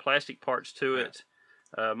had some plastic parts to it.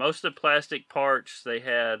 Most of the plastic parts they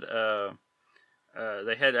had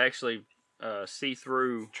actually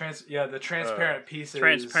see-through the transparent pieces,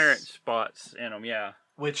 transparent spots in them. Yeah,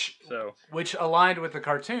 which aligned with the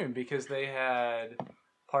cartoon because they had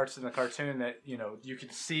parts in the cartoon that you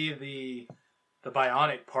could see the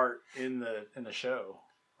bionic part in the show.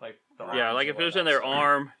 Like if it was in their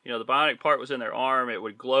arm, the bionic part was in their arm, it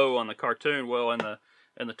would glow on the cartoon. Well, in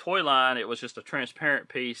the toy line, it was just a transparent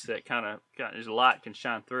piece that kind of light can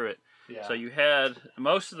shine through it. Yeah. So you had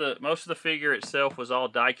most of the figure itself was all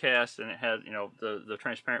die cast, and it had the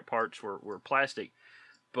transparent parts were plastic.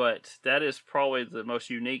 But that is probably the most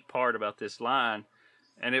unique part about this line,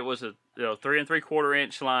 and it was a 3 3/4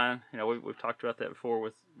 inch line. We've talked about that before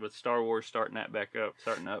with Star Wars starting up.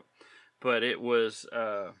 But it was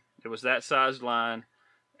that size line,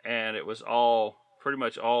 and it was all pretty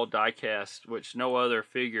much all die cast, which no other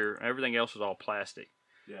figure, everything else was all plastic.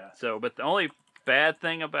 Yeah. So, but the only bad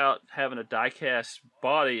thing about having a die cast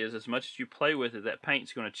body is as much as you play with it, that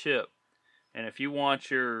paint's going to chip. And if you want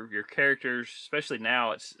your characters, especially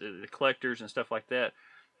now, it's the collectors and stuff like that,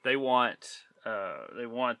 they want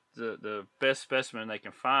the best specimen they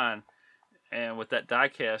can find. And with that die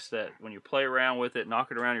cast, that when you play around with it,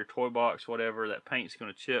 knock it around your toy box, whatever, that paint's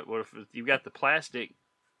going to chip. What if you've got the plastic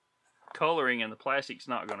coloring and the plastic's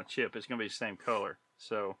not going to chip? It's going to be the same color.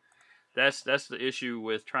 So that's the issue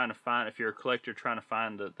with trying to find, if you're a collector, trying to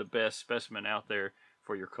find the best specimen out there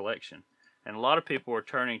for your collection. And a lot of people are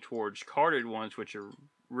turning towards carded ones, which are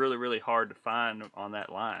really, really hard to find on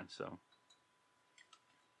that line.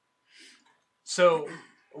 So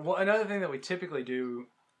another thing that we typically do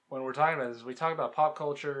when we're talking about this is we talk about pop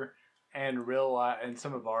culture and real life and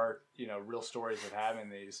some of our real stories of having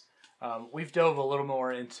these. We've dove a little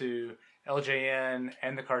more into LJN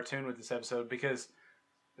and the cartoon with this episode because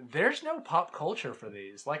there's no pop culture for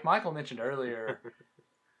these. Like Michael mentioned earlier,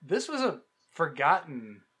 this was a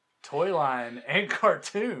forgotten toy line and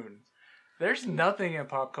cartoon. There's nothing in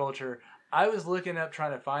pop culture. I was looking up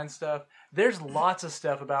trying to find stuff. There's lots of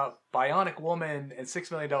stuff about Bionic Woman and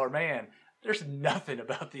 $6 Million Man. There's nothing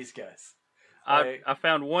about these guys. I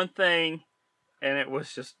found one thing, and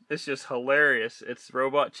it's just hilarious. It's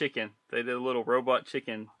Robot Chicken. They did a little Robot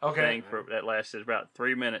Chicken thing that lasted about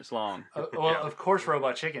 3 minutes long. Of course,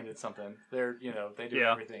 Robot Chicken did something. They do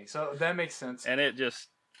everything, so that makes sense. And it just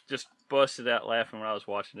busted out laughing when I was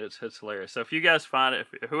watching it. It's hilarious. So if you guys find it,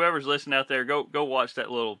 if whoever's listening out there, go watch that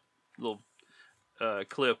little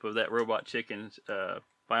clip of that Robot Chicken's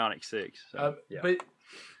Bionic Six. So, But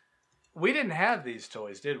we didn't have these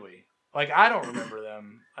toys, did we? Like, I don't remember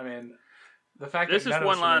them. I mean, the fact this that is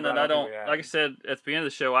one line that I don't, like I said at the beginning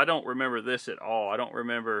of the show, I don't remember this at all. I don't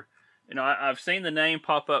remember, I've seen the name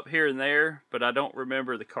pop up here and there, but I don't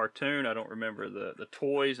remember the cartoon. I don't remember the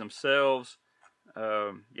toys themselves.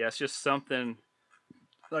 It's just something,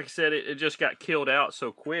 like I said, it just got killed out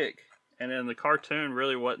so quick. And then the cartoon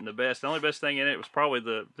really wasn't the best. The only best thing in it was probably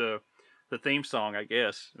the theme song, I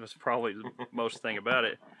guess. It was probably the most thing about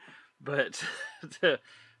it. But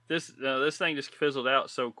this thing just fizzled out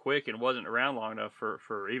so quick and wasn't around long enough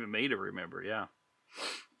for even me to remember. Yeah.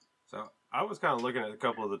 So I was kind of looking at a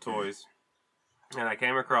couple of the toys, and I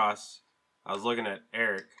was looking at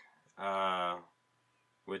Eric,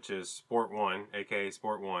 which is Sport One, aka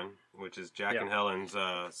Sport One, which is Jack and Helen's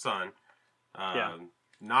son.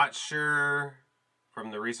 Not sure from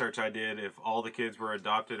the research I did if all the kids were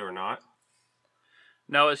adopted or not.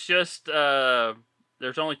 No, it's just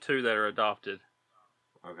there's only 2 that are adopted.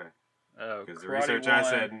 Okay. Because the research I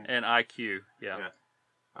said and IQ,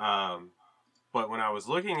 but when I was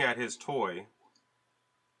looking at his toy,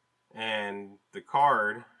 and the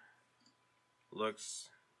card looks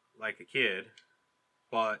like a kid,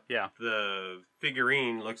 but the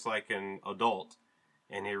figurine looks like an adult,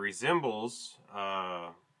 and he resembles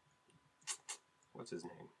what's his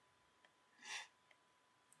name?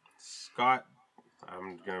 Scott.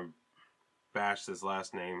 I'm gonna bash his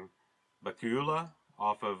last name. Bakula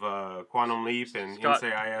off of Quantum Leap and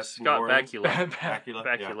NCIS. Scott Bakula.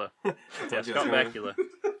 Bakula. Yeah, Scott Bakula.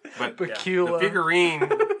 But Bakula. The figurine.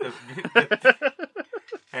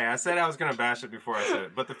 Hey, I said I was going to bash it before I said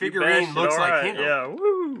it, but the figurine looks like him. Yeah,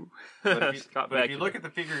 woo. But if you look at the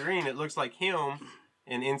figurine, it looks like him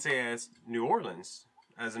in NCIS New Orleans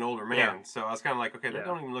as an older man. Yeah. So I was kind of like, okay, that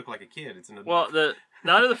don't even look like a kid. It's an adult. Well,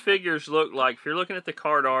 none of the figures look like, if you're looking at the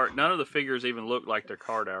card art, none of the figures even look like their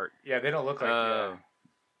card art. Yeah, they don't look like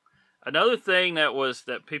Another thing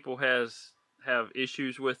that people have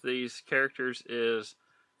issues with these characters is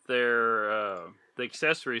the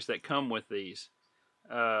accessories that come with these.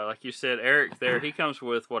 Like you said, Eric there, he comes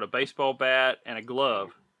with, a baseball bat and a glove.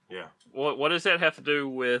 Yeah. What does that have to do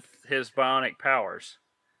with his bionic powers?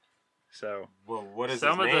 So. Well, what does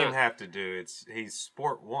his name have to do? He's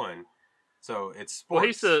Sport One, so it's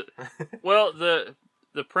sports. Well, the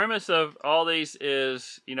premise of all these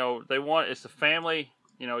is, it's a family.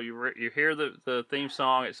 You hear the theme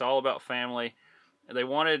song. It's all about family. They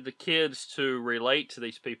wanted the kids to relate to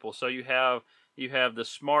these people. So you have the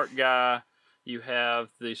smart guy, you have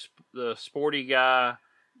the sporty guy,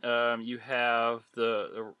 you have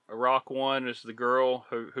the rock one is the girl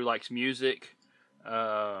who likes music.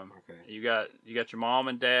 Okay. You got your mom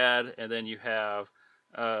and dad, and then you have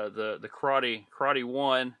the karate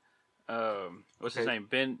one. What's his name?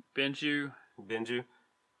 Benju. Benju,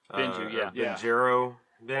 yeah. Benjiro.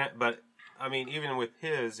 But I mean, even with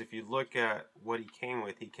his, if you look at what he came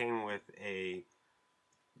with a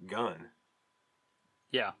gun.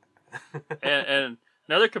 Yeah. And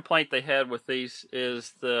another complaint they had with these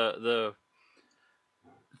is the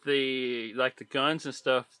like the guns and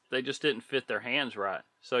stuff, they just didn't fit their hands right.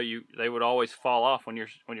 So they would always fall off when you're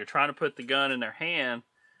trying to put the gun in their hand,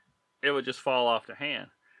 it would just fall off their hand.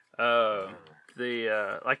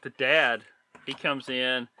 Like the dad, he comes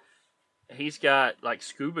in, he's got like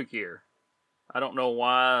scuba gear. I don't know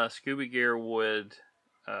why scuba gear would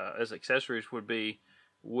as accessories would be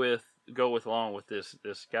go along with this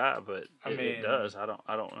guy, but it does. I don't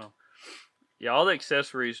know. Yeah, all the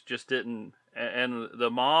accessories just didn't. And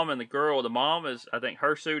the mom and the girl. The mom is, I think,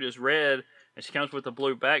 her suit is red, and she comes with a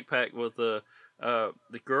blue backpack. With the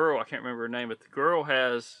girl, I can't remember her name, but the girl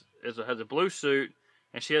has a blue suit,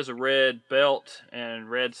 and she has a red belt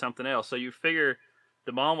and red something else. So you figure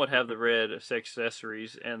the mom would have the red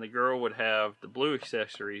accessories, and the girl would have the blue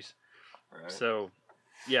accessories. Right. So,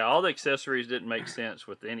 yeah, all the accessories didn't make sense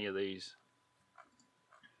with any of these.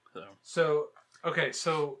 So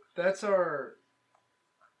that's our.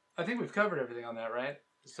 I think we've covered everything on that, right?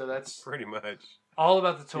 So that's pretty much all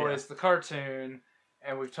about the toys, the cartoon,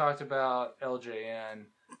 and we've talked about LJN.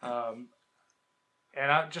 And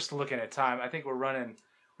I'm just looking at time. I think we're running.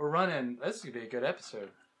 This is gonna be a good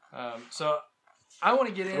episode. So I want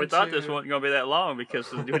to get into. We thought this wasn't gonna be that long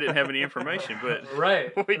because we didn't have any information, but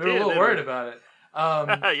right, we were a little worried about it.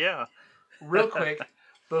 Yeah. Real quick,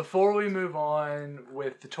 before we move on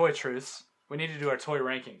with the toy truths, we need to do our toy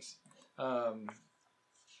rankings.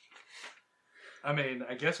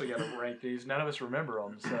 I guess we got to rank these. None of us remember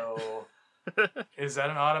them, so is that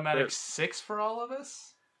an automatic 6 for all of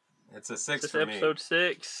us? It's a 6 This for me. episode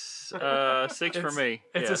 6. 6 for me.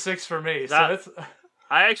 It's a 6 for me. So I- it's.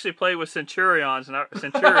 I actually played with Centurions, not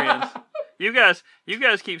Centurions. You guys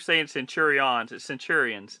keep saying Centurions. It's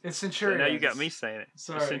Centurions. It's So Centurions. now you got me saying it.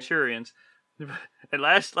 Sorry. It's Centurions. And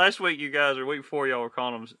last week you guys, or week before, y'all were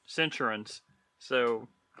calling them Centurions. So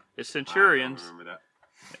it's Centurions. I don't remember that.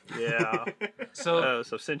 Yeah. So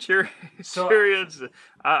Centurions.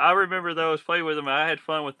 I remember those. Played with them. I had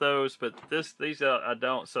fun with those, but these I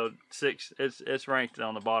don't. So 6. It's ranked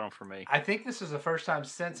on the bottom for me. I think this is the first time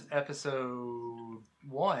since episode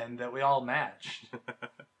 1 that we all matched.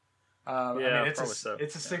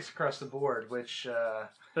 It's a 6 across the board. Which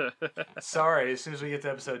sorry, as soon as we get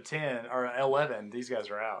to episode 10 or 11, these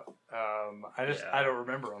guys are out. I don't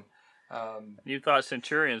remember them. You thought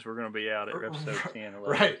Centurions were going to be out at episode 10 or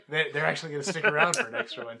 11. Right. They're actually going to stick around for an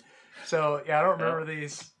extra one. So, yeah, I don't remember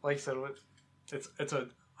these. Like I said, it's a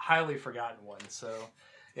highly forgotten one. So,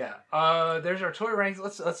 yeah. There's our toy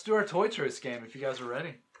rankings. Let's do our toy truths game if you guys are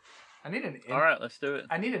ready. I need All right, let's do it.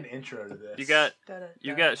 I need an intro to this.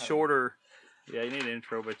 You got shorter. Yeah, you need an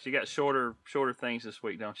intro, but you got shorter things this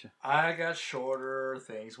week, don't you? I got shorter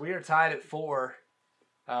things. We are tied at 4.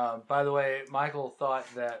 By the way, Michael thought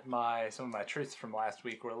that some of my truths from last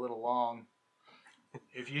week were a little long.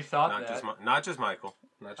 If you thought not just Michael.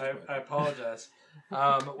 I apologize.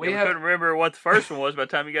 We couldn't remember what the first one was by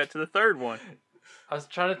the time you got to the third one. I was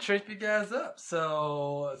trying to trip you guys up,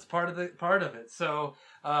 so it's part of it. So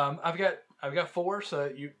I've got 4. So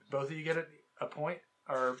both of you get a point,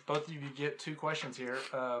 or both of you get 2 questions here,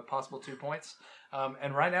 possible 2 points.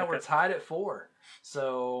 And right now we're tied at 4.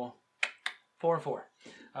 So 4 and 4.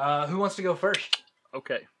 Who wants to go first?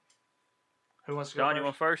 Okay. Who wants to go John, first? you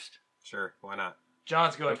want first? Sure, why not?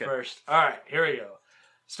 John's going first. All right, here we go.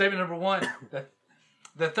 Statement number 1.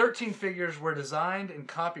 The 13 figures were designed and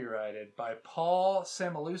copyrighted by Paul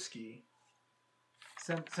Samolsky,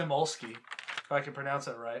 if I can pronounce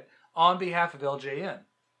that right, on behalf of LJN.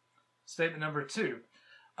 Statement number 2.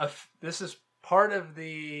 This is part of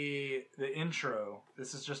the intro.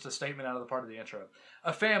 This is just a statement out of the part of the intro.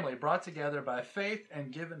 A family brought together by faith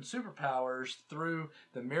and given superpowers through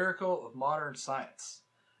the miracle of modern science.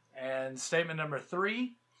 And statement number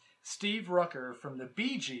 3, Steve Rucker from the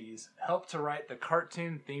Bee Gees helped to write the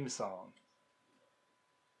cartoon theme song.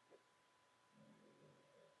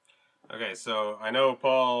 Okay, so I know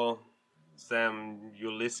Paul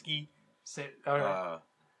Samolsky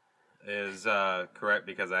is correct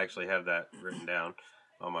because I actually have that written down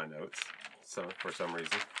on my notes. So for some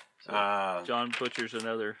reason, John butchers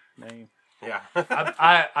another name. Yeah,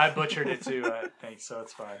 I butchered it too. I think so.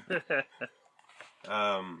 It's fine.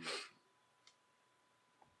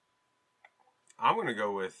 I'm gonna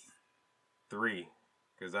go with 3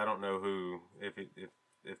 because I don't know who if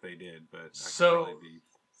they did, but I could probably be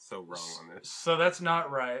so wrong on this. So that's not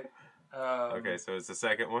right. Okay, so it's the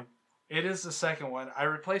second one. It is the second one. I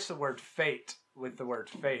replaced the word fate with the word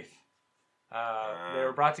faith. They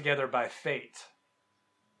were brought together by fate.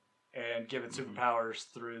 and given superpowers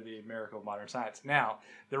through the miracle of modern science. Now,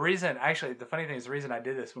 the funny thing is, the reason I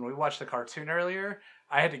did this, when we watched the cartoon earlier,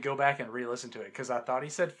 I had to go back and re-listen to it because I thought he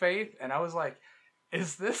said faith, and I was like,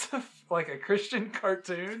 is this like a Christian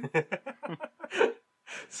cartoon?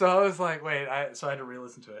 So I was like, wait, so I had to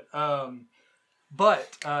re-listen to it.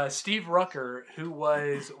 But Steve Rucker, who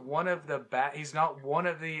was one of the he's not one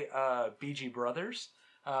of the Bee Gee brothers,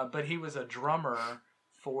 but he was a drummer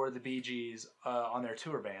for the Bee Gees on their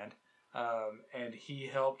tour band, and he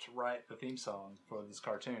helped write the theme song for this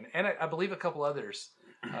cartoon, and I believe a couple others.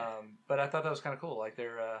 But I thought that was kind of cool, like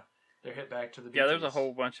their hit back to the Bee Gees. There's a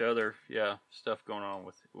whole bunch of other stuff going on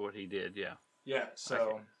with what he did. Yeah. So,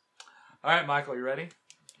 okay. All right, Michael, you ready?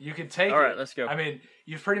 You can take it. All right, let's go. I mean,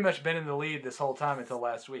 you've pretty much been in the lead this whole time until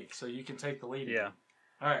last week, so you can take the lead. Yeah. Again.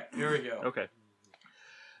 All right, here we go. Okay.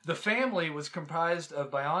 The family was comprised of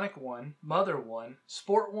Bionic 1, Mother 1,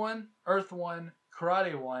 Sport 1, Earth 1,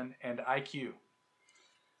 Karate 1, and IQ.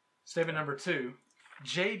 Statement number 2.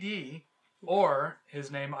 JD, or his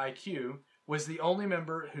name IQ, was the only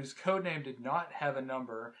member whose codename did not have a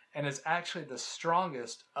number and is actually the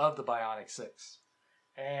strongest of the Bionic Six.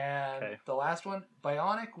 And the last one,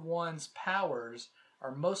 Bionic 1's powers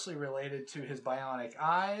are mostly related to his bionic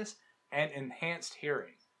eyes and enhanced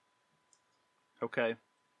hearing. Okay.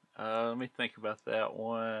 Let me think about that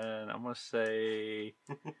one. I'm going to say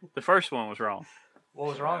the first one was wrong. What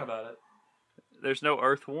was wrong about it? There's no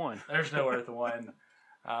Earth 1. There's no Earth 1.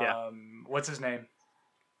 What's his name?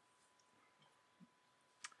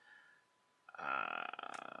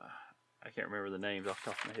 I can't remember the names off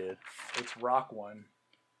the top of my head. It's Rock 1.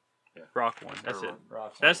 Yeah. Rock 1. That's it.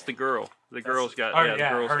 Rock That's the girl. The girl's got the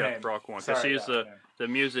girl's got name. Rock 1 because Sorry, she's the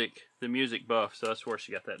music buff, so that's where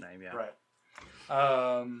she got that name. Yeah. Right.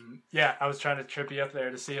 I was trying to trip you up there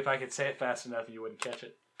to see if I could say it fast enough you wouldn't catch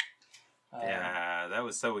it. Yeah, that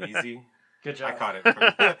was so easy. Good job. I caught it.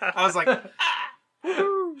 I was like, ding,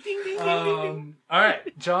 ding, ding, ding. All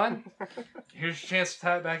right, John, here's your chance to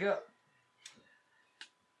tie it back up.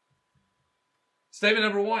 Statement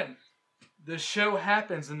number 1. The show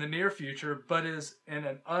happens in the near future, but is in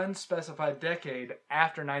an unspecified decade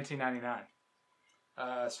after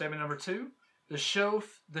 1999. Statement number 2. The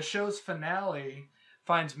show's finale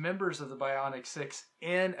finds members of the Bionic Six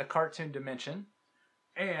in a cartoon dimension.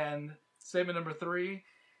 And statement number 3,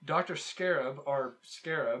 Dr. Scarab,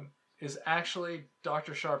 is actually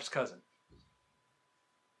Dr. Sharp's cousin.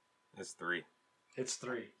 It's 3. It's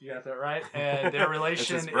 3. You got that right? And their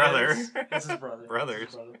relation it's his brother. It's his brother. Brothers.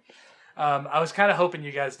 It's his brother. I was kind of hoping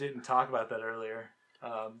you guys didn't talk about that earlier.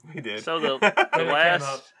 We did. So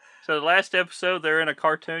the last episode, they're in a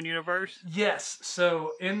cartoon universe? Yes.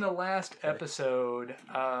 So in the last episode,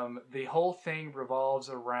 the whole thing revolves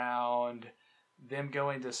around them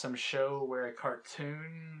going to some show where a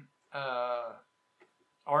cartoon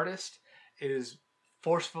artist is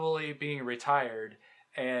forcefully being retired,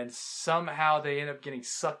 and somehow they end up getting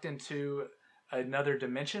sucked into another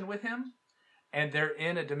dimension with him, and they're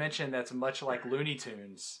in a dimension that's much like Looney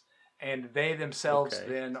Tunes, and they themselves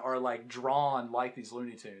then are like drawn like these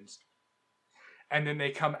Looney Tunes. And then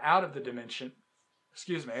they come out of the dimension,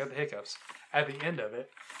 excuse me, I got the hiccups, at the end of it.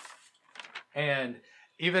 And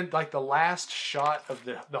even like the last shot of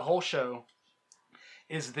the whole show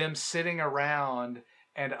is them sitting around,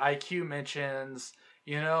 and IQ mentions,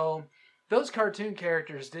 those cartoon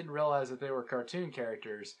characters didn't realize that they were cartoon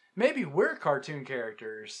characters. Maybe we're cartoon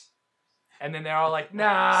characters. And then they're all like,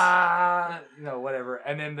 nah, whatever.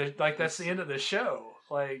 And then that's the end of the show.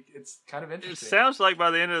 Like, it's kind of interesting. It sounds like by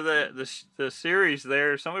the end of the series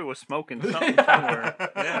there, somebody was smoking something somewhere.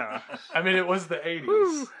 Yeah. I mean, it was the 80s.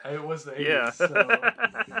 Whew. It was the 80s. Yeah. So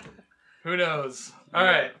who knows? All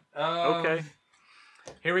right. Okay.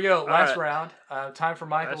 Here we go. Last round. Time for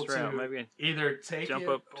Michael maybe either take jump it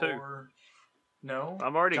up or... No.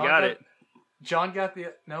 I've already got it. John got the...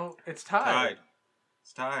 No, it's tied.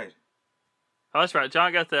 It's tied. Oh, that's right.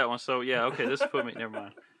 John got that one. So, yeah, okay. This put me... Never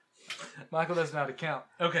mind. Michael doesn't know how to count.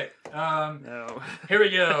 Okay. No. Here we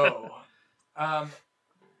go.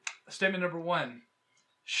 Statement number 1.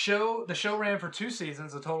 The show ran for 2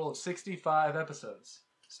 seasons, a total of 65 episodes.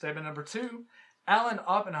 Statement number 2. Alan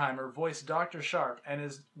Oppenheimer voiced Dr. Sharp and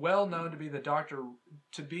is well known to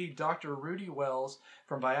be Dr. Rudy Wells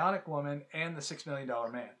from Bionic Woman and the $6 Million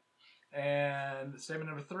Man. And statement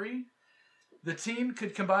number 3. The team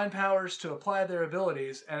could combine powers to apply their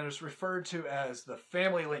abilities, and is referred to as the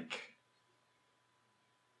Family Link.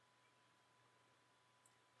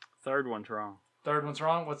 Third one's wrong. Third one's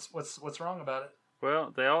wrong. What's wrong about it?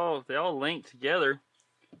 Well, they all link together.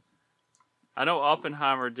 I know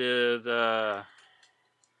Oppenheimer did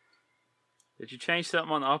Did you change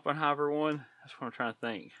something on the Oppenheimer one? That's what I'm trying to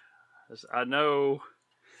think. I know.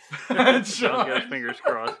 John's got his fingers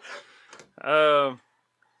crossed. No,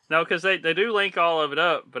 because they do link all of it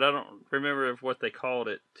up, but I don't remember what they called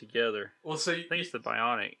it together. Well, so I think it's the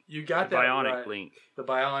Bionic. You got the that Bionic right. link. The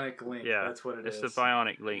Bionic link. Yeah, that's what it is. It's the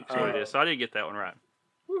Bionic link. That's what it is. So I did get that one right.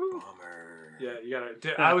 Bummer. Yeah, you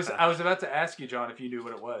gotta. I was about to ask you, John, if you knew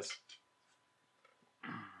what it was.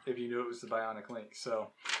 If you knew it was the Bionic link.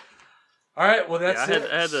 So, all right. Well, that's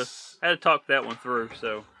it. I had to talk that one through.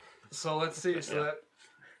 So let's see. So that.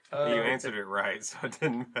 You answered it right, so it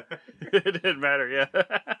didn't matter. It didn't matter, yeah.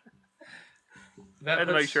 I had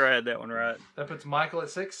to make sure I had that one right. That puts Michael at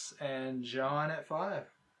 6 and John at 5.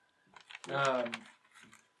 I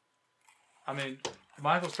mean,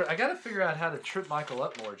 I got to figure out how to trip Michael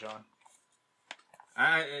up more, John.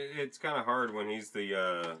 It's kind of hard when he's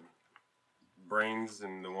the brains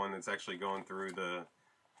and the one that's actually going through the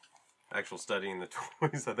actual studying the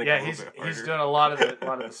toys. I think he's doing a lot of the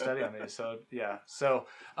study on these. So yeah. So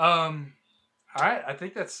all right. I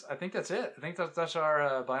think that's it. I think that's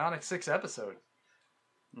our Bionic 6 episode.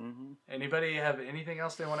 Mm-hmm. Anybody have anything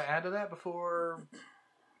else they want to add to that before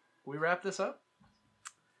we wrap this up?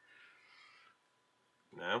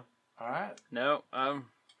 No. All right. No, I'm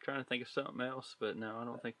trying to think of something else, but no, I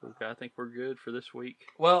don't think I think we're good for this week.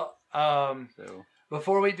 Well, so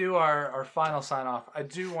before we do our final sign off, I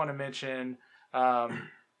do want to mention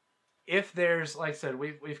if there's, like I said,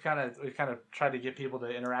 we've kind of tried to get people to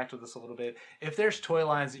interact with us a little bit. If there's toy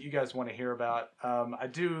lines that you guys want to hear about, I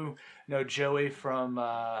do know Joey from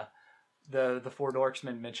the Four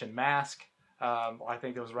Dorksmen mentioned Mask. I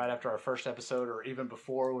think it was right after our first episode, or even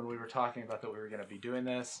before when we were talking about that we were going to be doing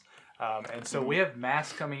this. And so we have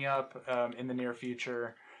Mask coming up in the near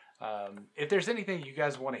future. If there's anything you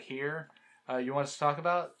guys want to hear, you want us to talk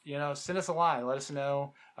about, send us a line. Let us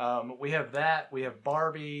know. We have that. We have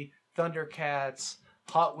Barbie, Thundercats,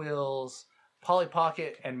 Hot Wheels, Polly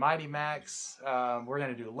Pocket, and Mighty Max. We're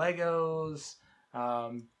going to do Legos.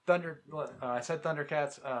 I said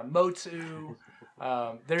Thundercats. Motu.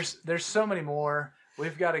 There's so many more.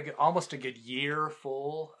 We've got almost a good year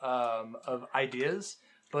full of ideas.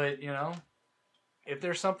 But, if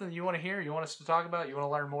there's something you want to hear, you want us to talk about, you want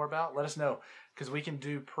to learn more about, let us know. Because we can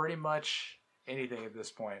do pretty much anything at this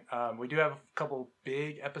point. We do have a couple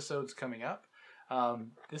big episodes coming up.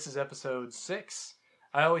 This is episode 6.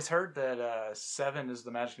 I always heard that 7 is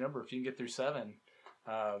the magic number. If you can get through 7,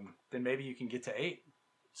 then maybe you can get to 8.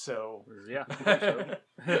 So yeah,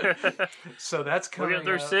 so that's coming. We'll get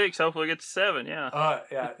through 6. Hopefully, we get to 7.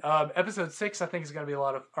 Yeah. Episode 6, I think, is going to be a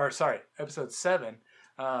lot of. Episode 7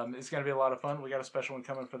 is going to be a lot of fun. We got a special one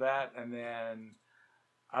coming for that, and then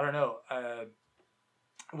I don't know.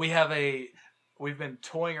 We've been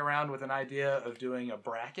toying around with an idea of doing a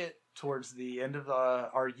bracket towards the end of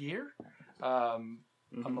our year. An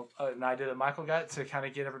idea that Michael got to kind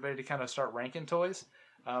of get everybody to kind of start ranking toys.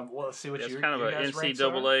 Let's see what it's kind of an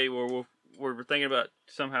NCAA where we're thinking about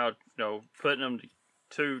somehow putting them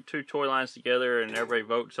two toy lines together and everybody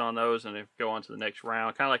votes on those and then go on to the next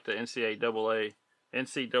round, kind of like the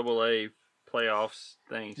NCAA playoffs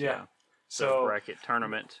things. Yeah. So bracket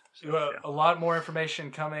tournament. So, a lot more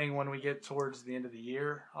information coming when we get towards the end of the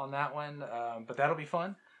year on that one, but that'll be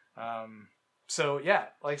fun. So yeah,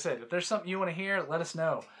 like I said, if there's something you want to hear, let us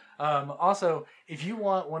know. Also, if you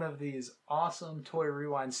want one of these awesome Toy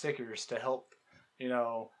Rewind stickers to help,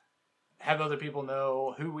 have other people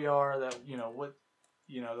know who we are, that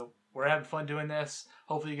we're having fun doing this.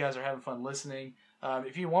 Hopefully, you guys are having fun listening.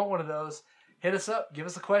 If you want one of those, hit us up, give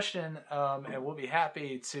us a question, and we'll be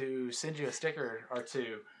happy to send you a sticker or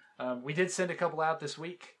two. We did send a couple out this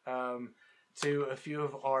week to a few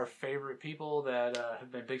of our favorite people that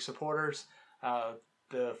have been big supporters.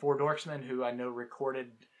 The Four Dorksmen, who I know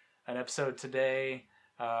recorded an episode today.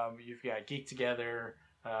 You've got Geek Together,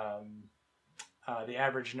 The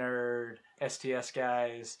Average Nerd, STS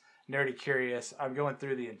Guys, Nerdy Curious. I'm going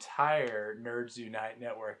through the entire Nerds Unite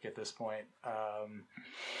network at this point.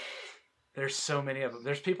 There's so many of them.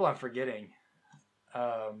 There's people I'm forgetting.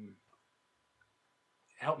 Help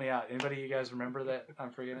me out. Anybody you guys remember that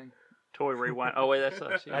I'm forgetting? Toy Rewind. Oh, wait, that's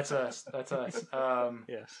us. Yeah. That's us.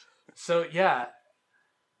 Yes. So, yeah.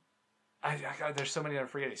 There's so many that I'm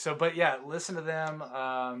forgetting. So, but yeah, listen to them.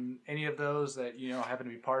 Any of those that, happen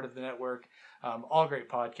to be part of the network. All great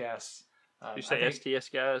podcasts. You say STS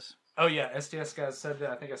Guys? Oh, yeah. STS Guys said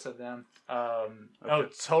that. I think I said them. Okay. Oh,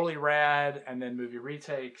 Totally Rad. And then Movie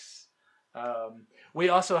Retakes. We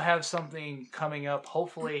also have something coming up,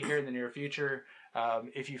 hopefully here in the near future.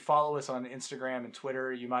 If you follow us on Instagram and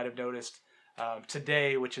Twitter, you might have noticed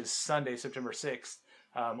today, which is Sunday, September 6th,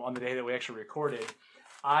 on the day that we actually recorded,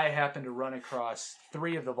 I happened to run across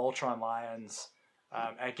 3 of the Voltron Lions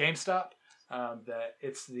at GameStop. That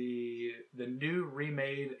it's the new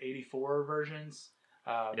remade 84 versions.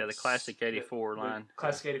 The classic 84 line. The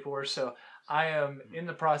classic 84. So I am in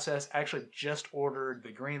the process. Actually, just ordered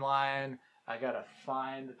the green lion. I gotta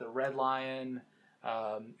find the red lion.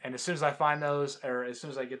 And as soon as I find those, or as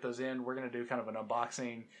soon as I get those in, we're gonna do kind of an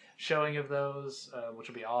unboxing showing of those, which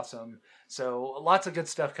will be awesome. So lots of good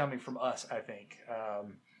stuff coming from us, I think.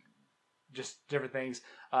 Just different things.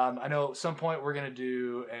 I know at some point we're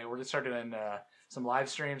gonna start doing some live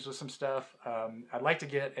streams with some stuff. I'd like to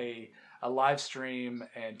get a live stream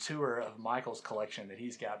and tour of Michael's collection that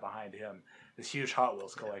he's got behind him, this huge Hot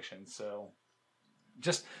Wheels collection. So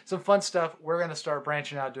just some fun stuff. We're gonna start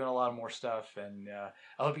branching out, doing a lot of more stuff, and I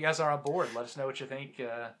hope you guys are on board. Let us know what you think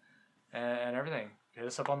and everything. Hit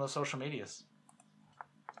us up on those social medias.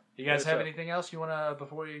 You guys have anything else you wanna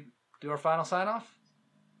before we do our final sign off?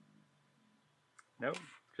 Nope.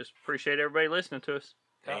 Just appreciate everybody listening to us.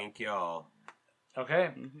 Thank y'all.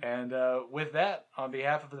 Okay. And with that, on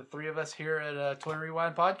behalf of the 3 of us here at Toy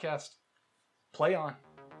Rewind Podcast, play on.